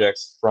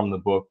projects from the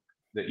book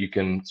that you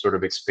can sort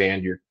of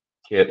expand your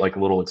kit, like a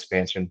little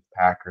expansion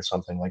pack or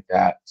something like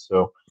that.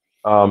 So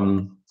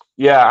I'm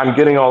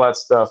getting all that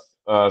stuff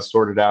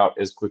sorted out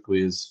as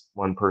quickly as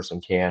one person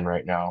can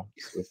right now.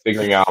 So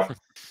figuring out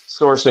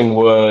sourcing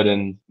wood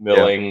and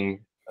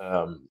milling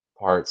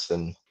parts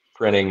and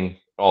printing,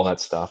 all that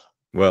stuff.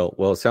 Well,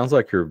 it sounds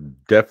like you're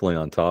definitely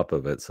on top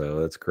of it, so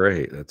that's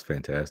great. That's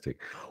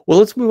fantastic. Well,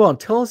 let's move on.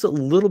 Tell us a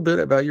little bit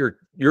about your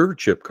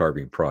chip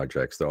carving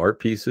projects, the art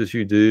pieces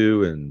you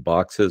do and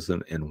boxes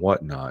and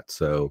whatnot.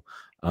 So,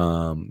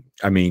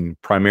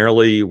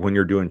 primarily when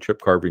you're doing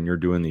chip carving, you're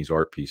doing these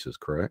art pieces,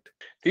 correct?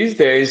 These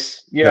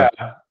days,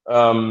 that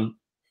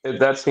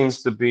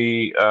seems to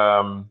be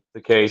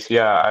the case.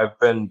 Yeah, I've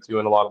been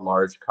doing a lot of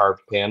large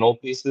carved panel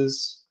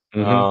pieces,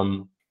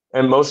 and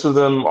most of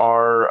them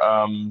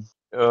are.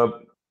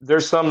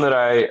 There's some that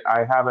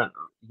I haven't.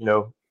 You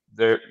know,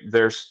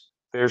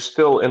 they're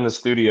still in the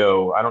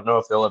studio. I don't know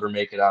if they'll ever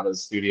make it out of the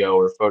studio,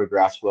 or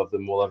photographs of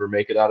them will ever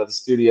make it out of the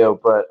studio.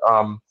 But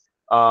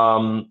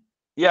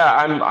yeah,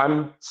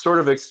 I'm sort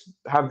of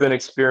have been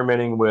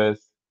experimenting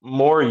with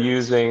more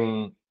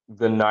using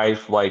the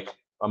knife like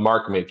a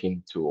mark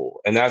making tool,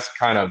 and that's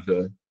kind of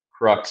the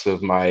crux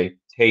of my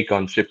take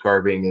on chip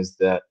carving, is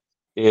that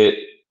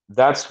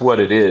that's what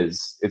it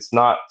is. It's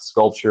not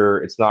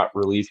sculpture, it's not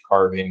relief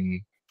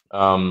carving.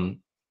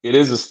 It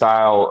is a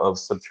style of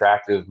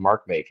subtractive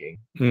mark making.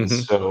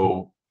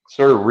 So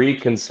sort of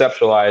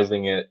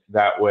reconceptualizing it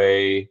that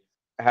way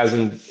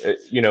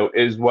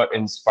is what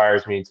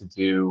inspires me to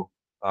do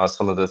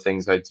some of the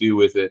things I do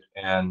with it.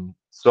 And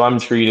so I'm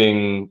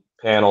treating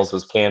panels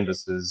as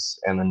canvases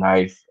and the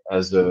knife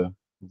as a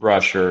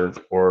brush or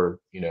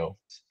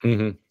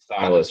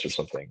stylus or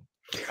something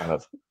kind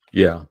of.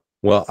 Yeah.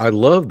 Well, I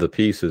love the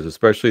pieces,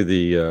 especially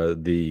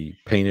the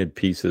painted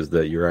pieces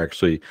that you're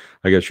actually,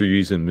 I guess you're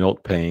using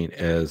milk paint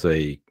as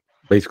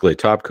basically a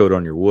top coat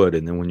on your wood,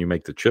 and then when you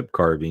make the chip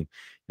carving,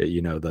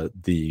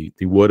 the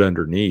wood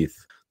underneath,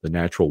 the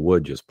natural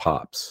wood just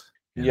pops.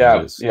 And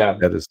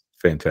that is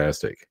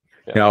fantastic.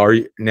 Yeah.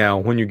 Now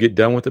when you get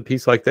done with a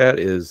piece like that,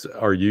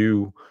 are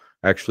you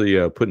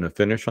actually putting a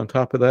finish on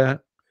top of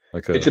that?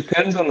 It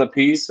depends on the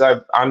piece.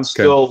 I'm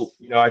still,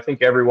 I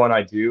think every one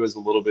I do is a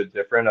little bit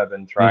different. I've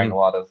been trying a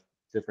lot of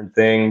different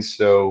things.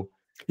 So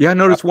yeah, I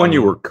noticed when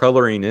you were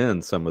coloring in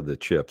some of the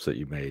chips that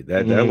you made,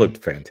 that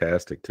looked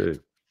fantastic too.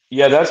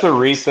 Yeah, that's a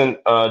recent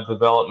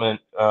development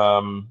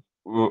on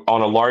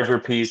a larger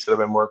piece that I've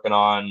been working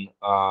on.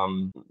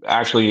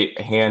 Actually,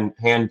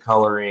 hand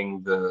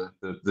coloring the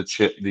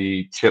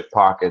chip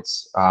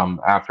pockets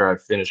after I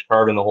finished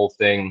carving the whole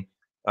thing.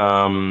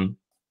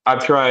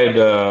 I've tried.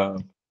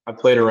 I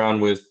played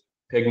around with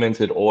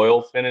pigmented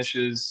oil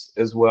finishes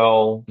as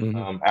well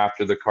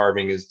after the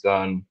carving is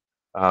done.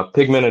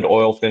 Pigmented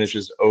oil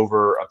finishes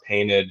over a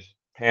painted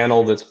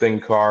panel that's been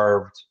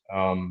carved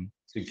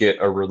to get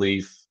a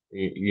relief.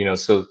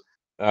 So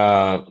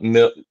make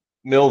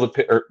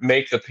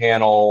the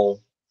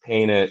panel,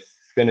 paint it,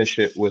 finish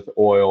it with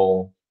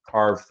oil,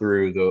 carve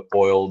through the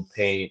oiled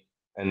paint,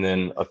 and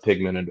then a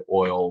pigmented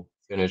oil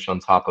finish on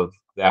top of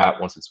that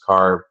once it's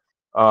carved.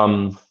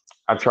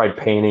 I've tried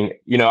painting.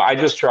 I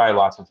just try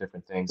lots of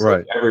different things. Right.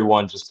 Like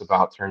everyone just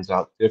about turns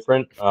out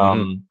different.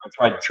 I've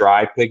tried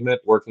dry pigment,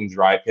 working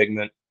dry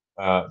pigment,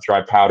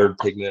 dry powdered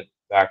pigment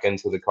back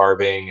into the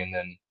carving and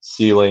then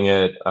sealing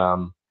it.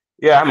 I'm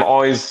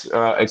always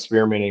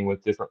experimenting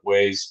with different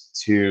ways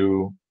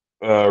to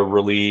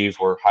relieve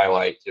or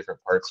highlight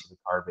different parts of the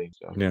carving.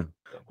 So. Yeah.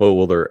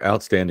 Well, they're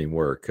outstanding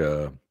work.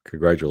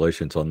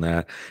 Congratulations on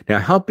that. Now,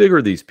 how big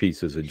are these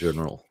pieces in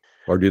general?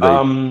 Or do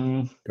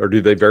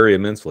they vary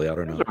immensely? I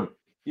don't know.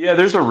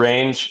 There's a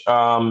range.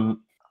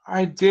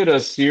 I did a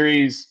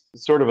series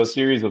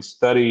of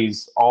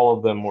studies. All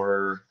of them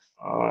were,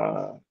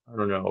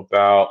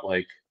 about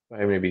like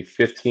maybe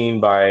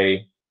 15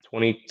 by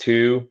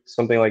 22,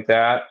 something like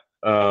that.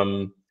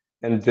 And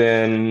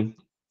then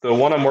the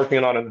one I'm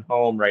working on at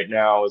home right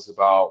now is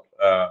about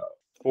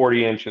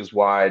 40 inches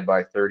wide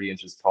by 30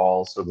 inches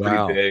tall. So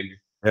pretty big.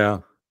 Yeah.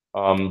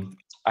 I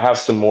have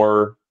some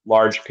more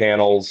large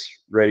panels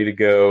ready to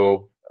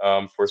go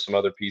for some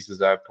other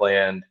pieces I've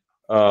planned.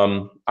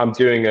 I'm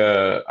doing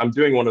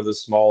one of the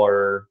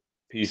smaller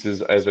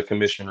pieces as a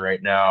commission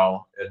right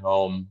now at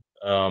home.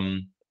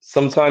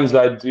 Sometimes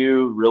I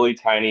do really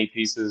tiny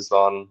pieces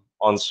on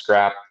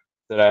scrap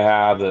that I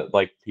have that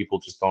like people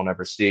just don't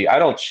ever see. I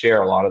don't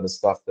share a lot of the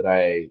stuff that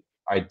I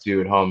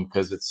do at home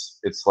because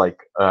it's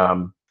like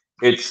a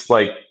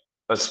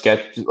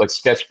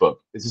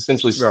sketchbook. It's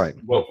essentially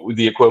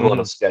the equivalent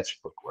of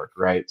sketchbook work,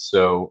 right?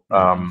 So,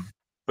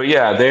 but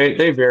yeah,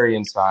 they vary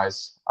in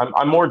size.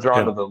 I'm more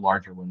drawn to the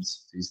larger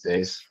ones these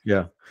days.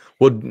 Yeah.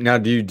 Well, now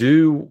do you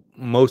do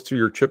most of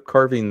your chip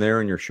carving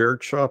there in your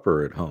shared shop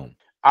or at home?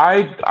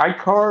 I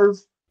carve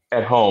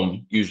at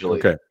home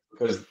usually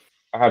because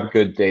I have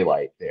good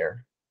daylight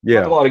there. Yeah,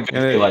 I have a lot of good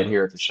daylight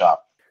here at the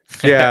shop.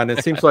 Yeah, and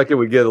it seems like it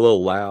would get a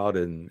little loud,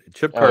 and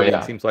chip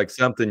carving seems like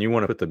something you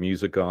want to put the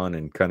music on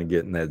and kind of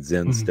get in that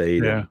zen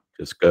state and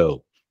just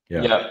go.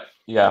 Yeah.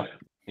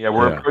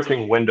 We're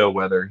approaching window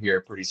weather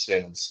here pretty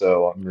soon,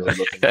 so I'm really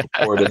looking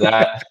forward to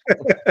that.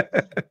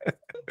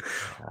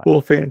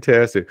 Well,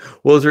 fantastic.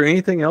 Well, is there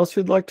anything else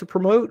you'd like to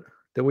promote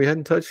that we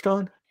hadn't touched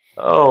on?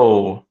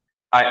 Oh,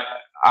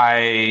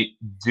 I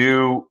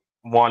do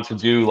want to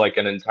do like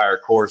an entire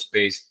course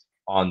based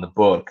on the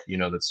book,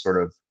 that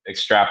sort of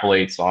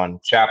extrapolates on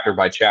chapter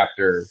by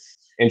chapter,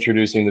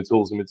 introducing the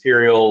tools and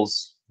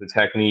materials, the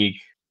technique,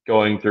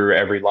 going through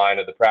every line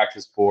of the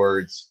practice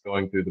boards,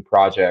 going through the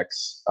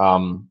projects.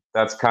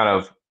 That's kind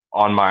of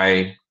on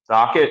my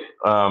docket.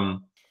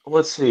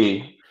 Let's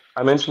see.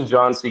 I mentioned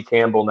John C.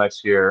 Campbell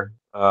next year.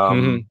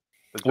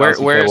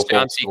 Where is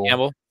John C.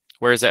 Campbell?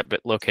 Where is that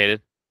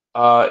located?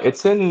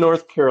 It's in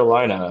North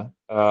Carolina.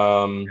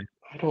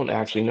 I don't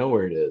actually know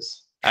where it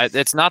is.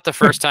 It's not the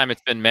first time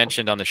it's been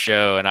mentioned on the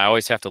show, and I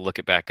always have to look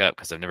it back up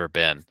because I've never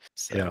been.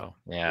 So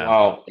yeah.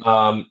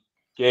 Wow.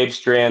 Gabe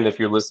Strand, if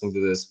you're listening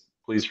to this,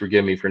 please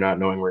forgive me for not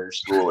knowing where your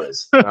school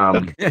is.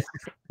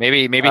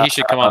 Maybe he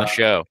should come on the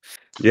show.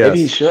 Yes.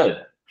 Maybe he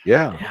should.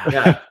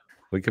 Yeah.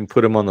 We can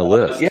put him on the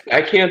list. Yeah,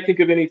 I can't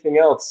think of anything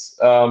else.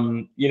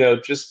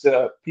 Just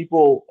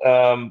people,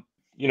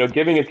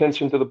 giving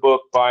attention to the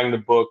book, buying the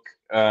book,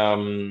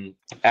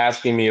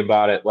 asking me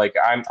about it. Like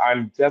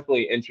I'm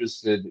definitely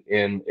interested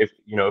in if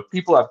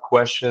people have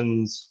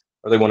questions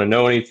or they want to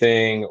know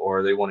anything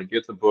or they want to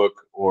get the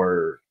book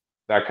or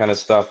that kind of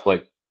stuff.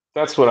 Like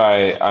that's what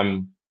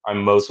I'm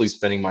mostly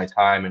spending my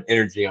time and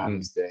energy on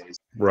these days.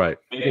 Right.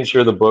 Making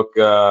sure the book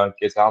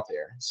gets out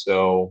there.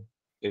 So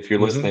if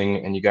you're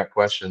listening and you got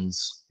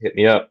questions, hit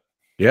me up.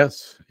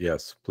 Yes,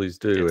 please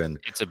do.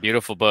 It's a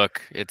beautiful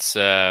book. It's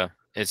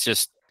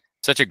just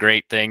such a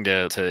great thing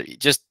to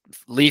just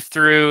leaf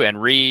through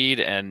and read.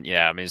 And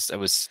it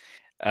was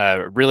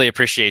really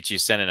appreciate you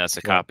sending us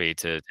a copy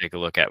to take a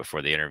look at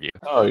before the interview.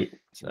 Oh,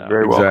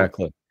 very well.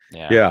 Exactly.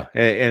 Yeah.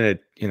 And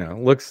it,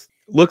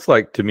 looks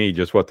like to me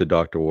just what the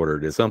doctor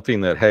ordered is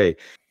something that, hey,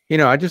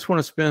 I just want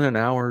to spend an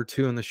hour or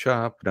two in the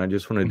shop and I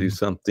just want to do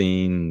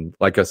something,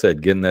 like I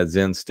said, get in that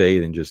Zen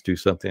state and just do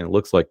something. It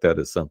looks like that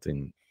is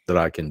something that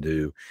I can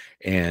do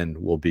and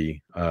will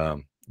be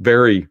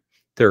very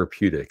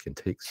therapeutic and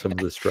take some of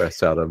the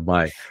stress out of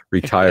my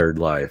retired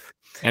life.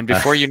 And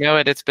before you know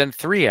it, it's been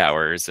 3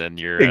 hours and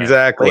you're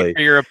exactly late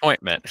for your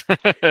appointment.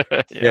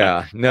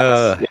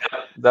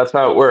 That's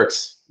how it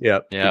works.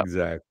 Yep,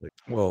 exactly.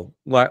 Well,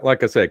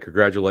 like I said,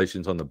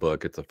 congratulations on the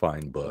book. It's a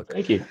fine book.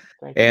 Thank you.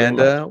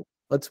 And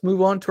let's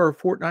move on to our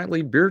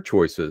fortnightly beer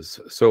choices.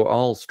 So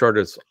I'll start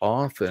us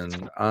off,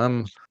 and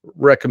I'm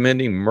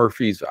recommending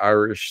Murphy's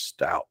Irish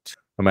Stout.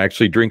 I'm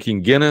actually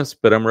drinking Guinness,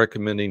 but I'm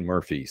recommending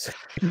Murphy's.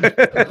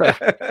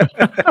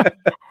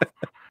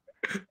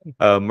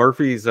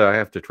 Murphy's, I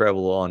have to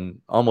travel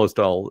on almost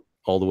all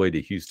the way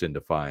to Houston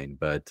to find,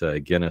 but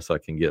Guinness I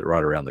can get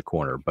right around the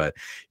corner. But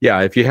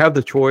yeah, if you have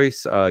the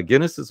choice,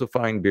 Guinness is a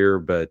fine beer,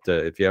 but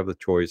if you have the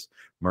choice,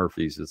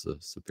 Murphy's is a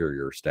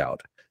superior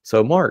stout.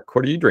 So Mark,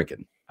 what are you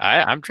drinking?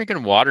 I'm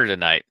drinking water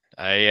tonight.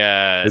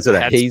 Is it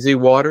a hazy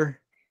water?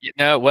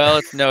 No, well,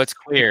 it's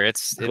clear.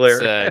 It's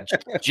clear.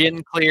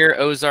 Gin clear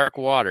Ozark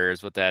water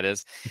is what that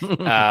is.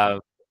 No,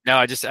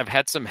 I've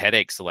had some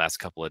headaches the last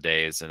couple of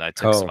days, and I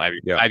took some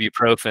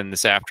ibuprofen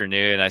this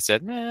afternoon. And I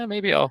said,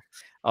 maybe I'll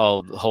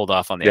hold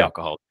off on the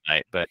alcohol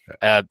tonight. But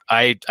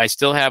I've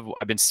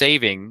been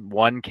saving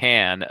 1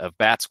 can of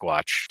Bat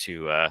Squatch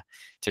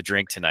to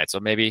drink tonight. So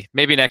maybe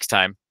next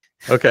time.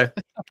 Okay.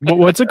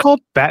 What's it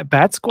called? Bat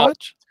Squatch?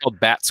 It's called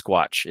Bat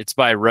Squatch. It's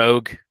by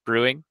Rogue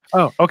Brewing.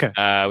 Oh, okay.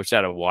 Which is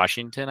out of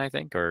Washington, I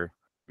think, or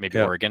maybe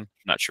Oregon.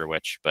 Not sure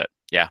which, but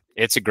yeah,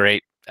 it's a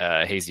great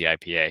hazy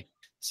IPA.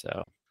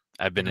 So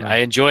I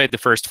enjoyed the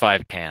first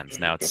 5 cans.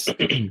 Now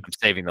I'm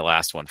saving the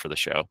last one for the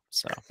show.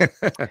 So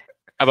how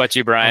about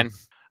you, Brian?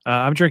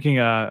 I'm drinking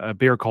a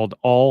beer called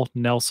All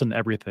Nelson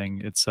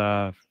Everything. It's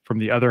from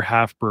the Other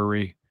Half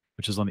Brewery,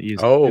 which is on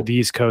the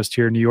East Coast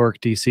here, New York,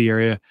 DC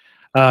area.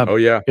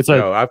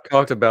 I've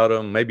talked about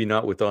them, maybe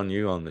not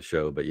on the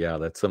show, but yeah,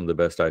 that's some of the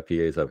best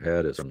IPAs I've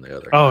had is from the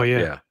Other. Oh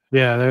yeah,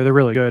 they're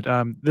really good.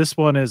 This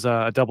one is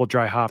a double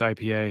dry hop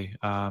IPA,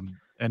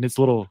 and it's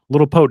a little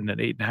potent at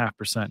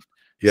 8.5%.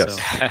 Yes,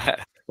 so.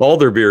 All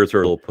their beers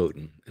are a little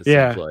potent.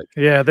 Seems like.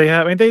 Yeah, they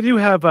have. I mean, they do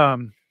have a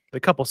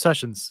couple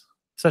session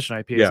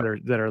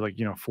IPAs that are like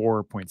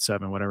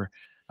 4.7 whatever.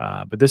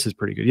 But this is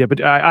pretty good. Yeah,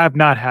 but I've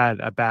not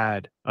had a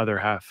bad Other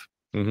Half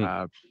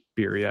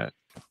beer yet.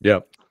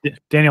 Yep.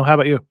 Daniel, how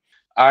about you?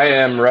 I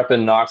am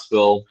repping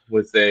Knoxville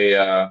with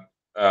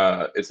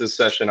it's a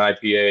session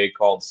IPA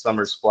called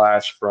Summer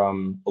Splash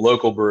from a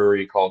local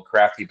brewery called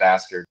Crafty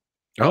Bastard.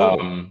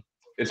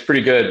 It's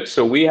pretty good.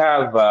 So we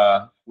have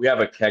a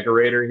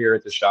kegerator here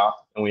at the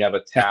shop, and we have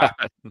a tap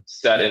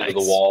set into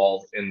the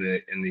wall in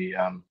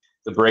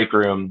the break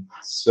room.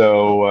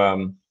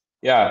 So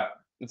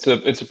it's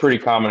a pretty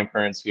common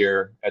occurrence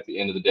here at the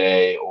end of the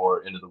day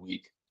or end of the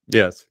week.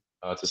 Yes.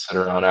 To sit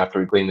around after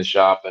we clean the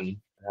shop and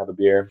have a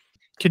beer.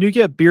 Can you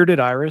get Bearded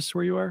Iris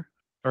where you are,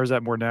 or is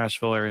that more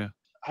Nashville area?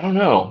 I don't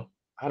know.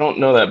 I don't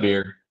know that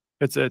beer.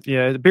 It's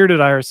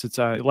Bearded Iris. It's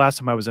last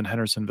time I was in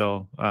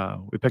Hendersonville,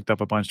 we picked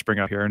up a bunch to bring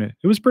up here, and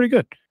it was pretty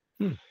good.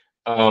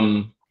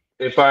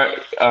 If I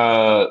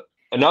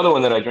another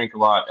one that I drink a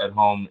lot at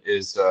home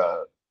is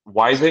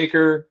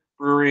Wiseacre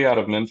Brewery out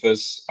of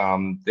Memphis.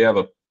 They have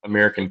a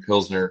American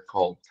Pilsner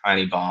called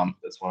Tiny Bomb.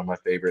 That's one of my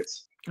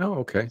favorites. Oh,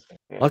 okay.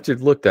 I'll have to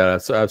look that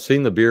up. So I've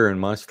seen the beer in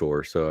my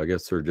store, so I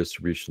guess their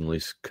distribution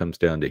lease comes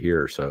down to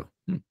here. So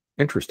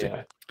interesting.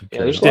 Yeah,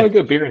 there's a lot of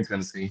good beer in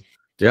Tennessee.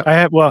 Yeah, I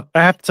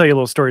have to tell you a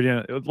little story.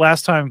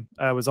 Last time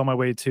I was on my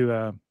way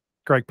to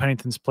Greg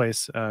Pennington's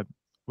place,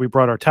 we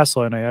brought our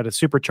Tesla, and I had a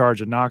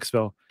supercharge in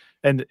Knoxville,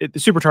 and the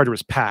supercharger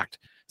was packed.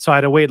 So I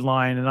had to wait in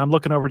line, and I'm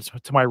looking over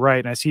to my right,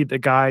 and I see the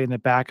guy in the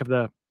back of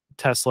the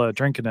Tesla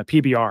drinking a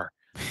PBR.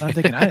 I'm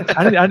thinking,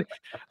 I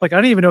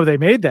didn't even know they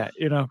made that,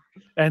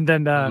 And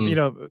then,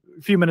 Mhm.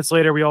 A few minutes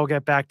later, we all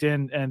get backed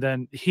in, and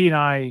then he and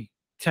I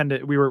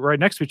we were right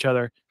next to each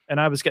other, and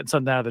I was getting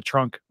something out of the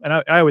trunk, and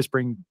I always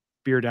bring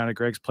beer down to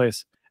Greg's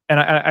place, and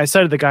I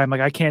said to the guy, I'm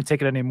like, I can't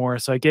take it anymore,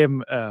 so I gave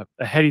him a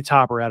heady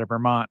topper out of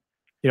Vermont,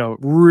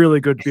 really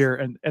good beer,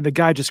 and the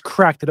guy just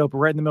cracked it open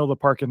right in the middle of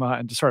the parking lot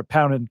and just started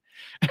pounding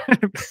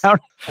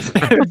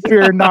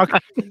beer.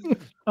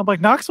 I'm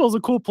like, Knoxville's a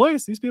cool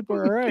place. These people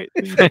are all right.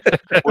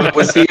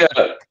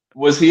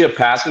 Was he a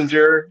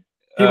passenger?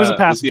 He was a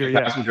passenger. Was he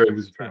a passenger? He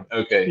was a driver.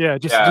 Okay. Yeah.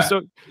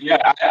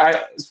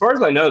 I, as far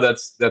as I know,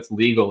 that's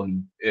legal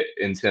in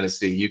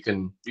Tennessee. You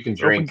can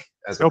drink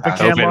as a open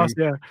passenger. can loss.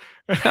 Yeah.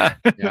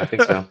 Yeah, I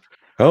think so.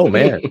 Oh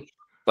man.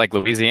 Like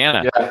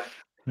Louisiana.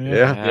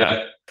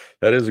 Yeah.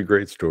 That is a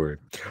great story.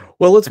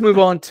 Well, let's move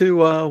on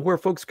to where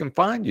folks can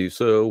find you.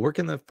 So where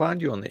can they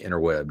find you on the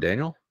interweb,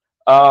 Daniel?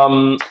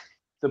 The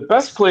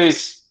best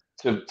place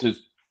to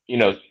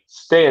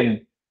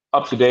stay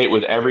up to date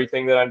with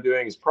everything that I'm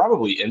doing is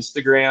probably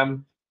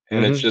Instagram,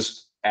 and it's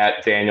just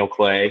at Daniel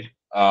Clay.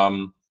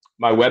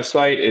 My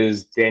website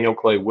is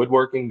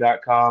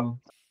danielclaywoodworking.com.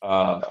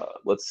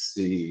 Let's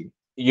see.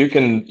 You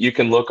can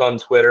look on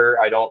Twitter.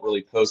 I don't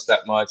really post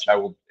that much.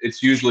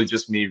 It's usually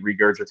just me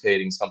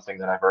regurgitating something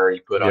that I've already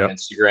put on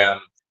Instagram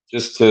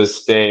just to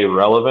stay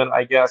relevant,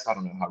 I guess. I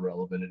don't know how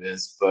relevant it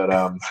is, but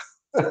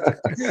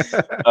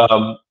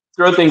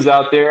throw things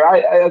out there.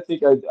 I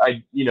think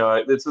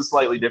it's a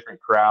slightly different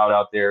crowd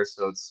out there,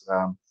 so it's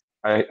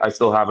I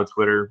still have a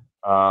Twitter.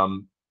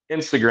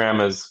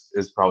 Instagram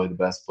is probably the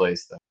best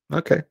place though.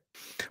 Okay.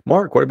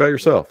 Mark, what about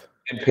yourself?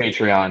 And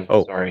Patreon.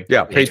 Oh, sorry.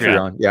 Yeah,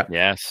 Patreon. Yeah.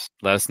 Yes.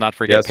 Let's not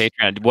forget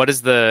Patreon. What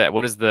is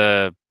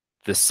the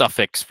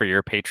suffix for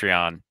your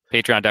Patreon?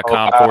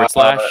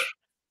 Patreon.com/.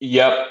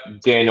 Yep,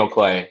 Daniel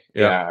Clay.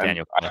 Yeah,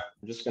 Daniel Clay.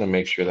 I'm just gonna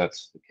make sure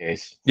that's the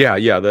case.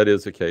 Yeah, that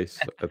is the case.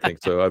 I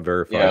think so. I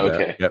verified that.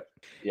 Okay. Yep.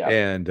 Yeah.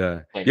 And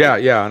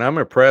and I'm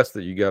impressed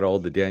that you got all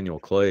the Daniel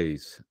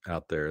Clays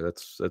out there.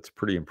 That's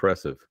pretty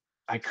impressive.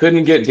 I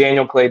couldn't get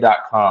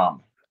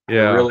danielclay.com.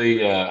 Yeah. I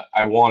really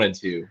I wanted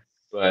to,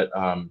 but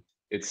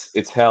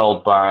it's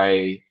held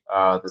by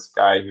this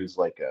guy who's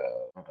like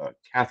a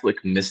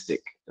Catholic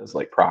mystic, does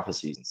like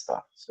prophecies and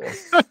stuff. So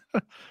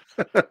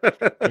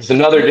there's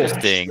another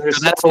interesting.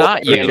 That's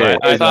not you. Okay.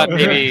 I thought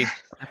maybe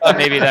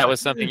that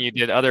was something you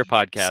did other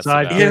podcasts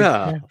about.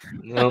 Yeah.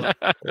 No.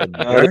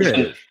 There it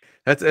is.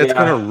 That's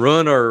gonna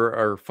run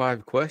our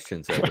 5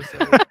 questions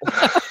episode.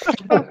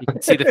 You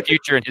can see the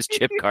future in his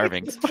chip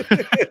carvings.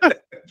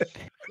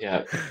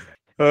 Yeah.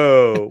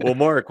 Oh, well,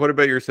 Mark, what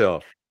about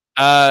yourself?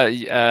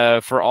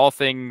 For all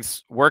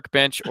things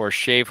Workbench or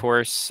Shave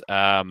Horse,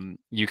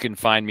 you can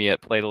find me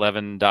at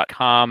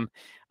plate11.com.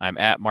 I'm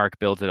at Mark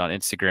Built It on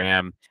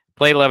Instagram,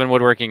 Plate11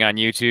 Woodworking on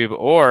YouTube,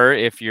 or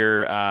if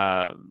you're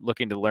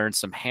looking to learn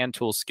some hand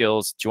tool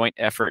skills,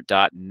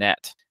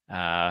 jointeffort.net.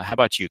 How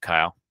about you,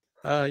 Kyle?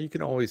 You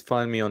can always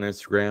find me on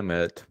Instagram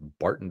at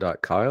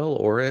barton.kyle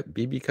or at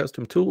BB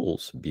Custom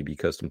Tools,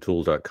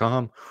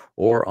 bbcustomtools.com,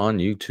 or on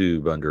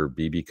YouTube under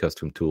BB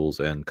Custom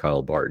Tools and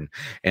Kyle Barton.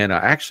 And I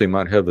actually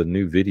might have a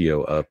new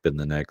video up in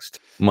the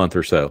next month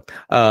or so.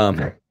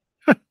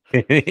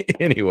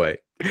 Anyway,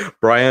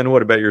 Brian,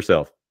 what about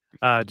yourself?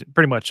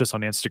 Pretty much just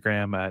on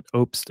Instagram at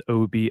Obst,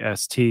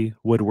 OBST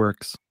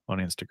Woodworks on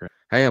Instagram.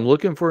 Hey, I'm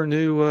looking for a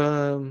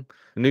new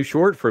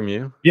short from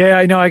you. Yeah,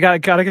 I know. I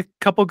got a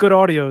couple good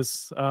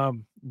audios.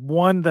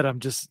 One that I'm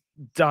just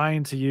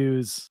dying to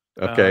use.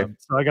 Okay.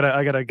 So I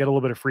gotta get a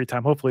little bit of free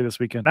time. Hopefully this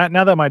weekend.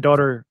 Now that my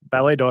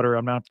ballet daughter,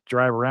 I'm not to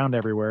drive around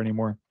everywhere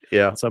anymore.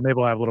 Yeah. So maybe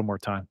we'll have a little more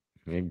time.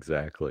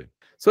 Exactly.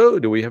 So,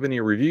 do we have any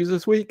reviews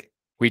this week?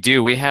 We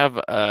do. We have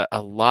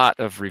a lot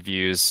of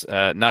reviews.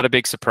 Not a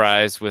big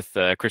surprise with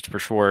Christopher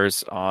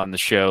Schwarz on the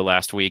show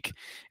last week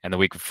and the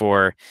week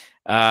before.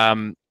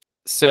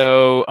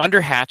 So Under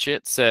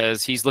Hatchet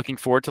says he's looking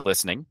forward to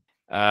listening.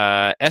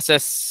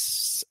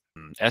 SSIBCCH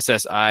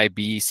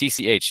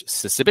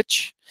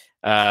Sisibich.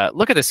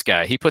 Look at this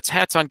guy. He puts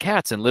hats on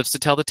cats and lives to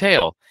tell the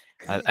tale.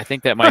 I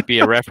think that might be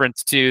a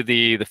reference to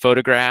the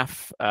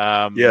photograph.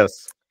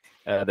 Yes.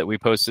 That we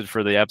posted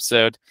for the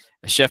episode.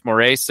 Chef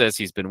Moray says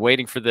he's been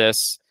waiting for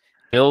this.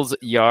 Bill's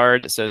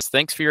Yard says,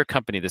 thanks for your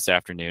company this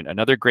afternoon.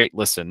 Another great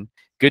listen.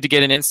 Good to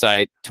get an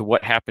insight to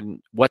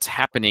what's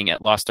happening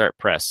at Lost Art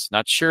Press.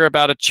 Not sure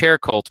about a chair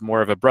cult,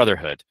 more of a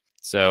brotherhood.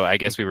 So I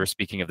guess we were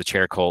speaking of the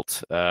chair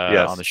cult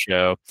on the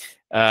show.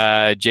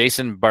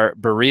 Jason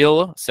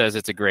Baril says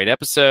it's a great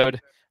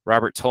episode.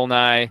 Robert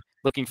Tolnai,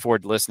 looking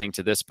forward to listening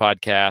to this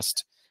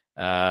podcast.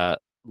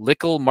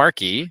 Lickle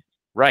Markey,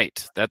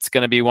 right. That's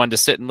going to be one to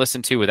sit and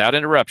listen to without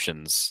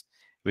interruptions.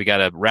 We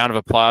got a round of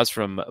applause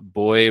from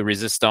Boy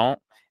Resistant.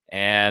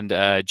 And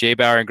J.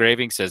 Bauer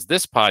Engraving says,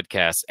 this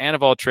podcast, Ann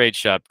of All Trade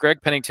Shop,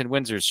 Greg Pennington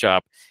Windsor's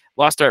shop,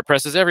 Lost Art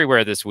Press is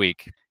everywhere this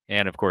week.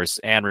 And, of course,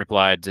 Ann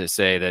replied to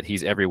say that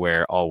he's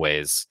everywhere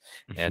always.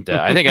 And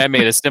I think I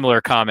made a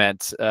similar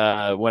comment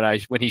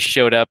when he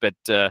showed up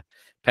at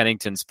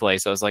Pennington's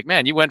place. I was like,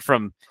 man, you went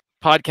from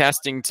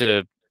podcasting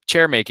to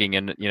chair making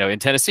in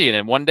Tennessee and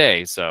in one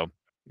day. So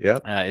Yeah.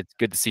 it's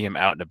good to see him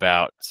out and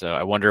about. So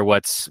I wonder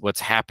what's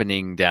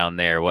happening down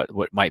there, what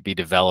might be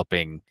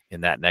developing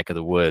in that neck of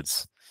the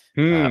woods.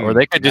 Or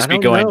they could just be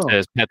going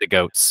to pet the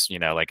goats,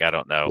 like, I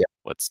don't know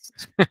what's.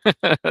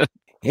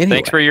 Anyway.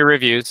 Thanks for your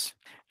reviews.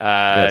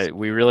 Yes.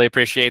 We really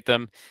appreciate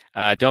them.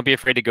 Don't be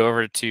afraid to go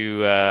over to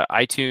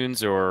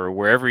iTunes or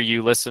wherever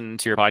you listen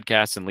to your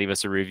podcast and leave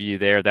us a review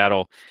there.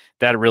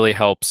 That really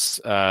helps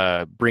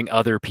bring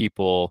other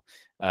people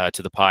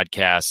to the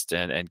podcast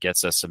and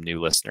gets us some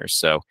new listeners.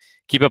 So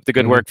keep up the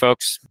good work,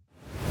 folks.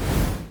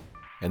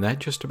 And that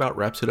just about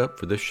wraps it up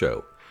for this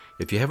show.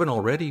 If you haven't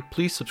already,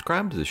 please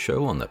subscribe to the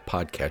show on the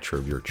podcatcher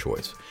of your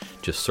choice.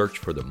 Just search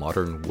for the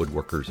Modern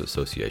Woodworkers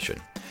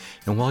Association.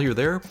 And while you're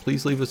there,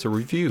 please leave us a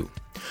review.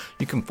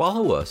 You can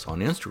follow us on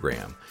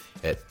Instagram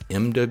at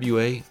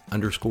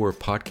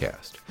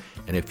MWA_podcast.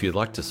 And if you'd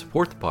like to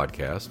support the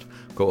podcast,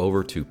 go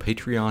over to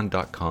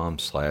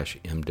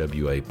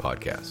patreon.com/MWA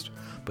podcast.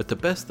 But the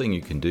best thing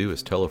you can do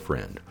is tell a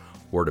friend.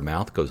 Word of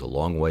mouth goes a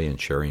long way in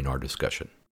sharing our discussion.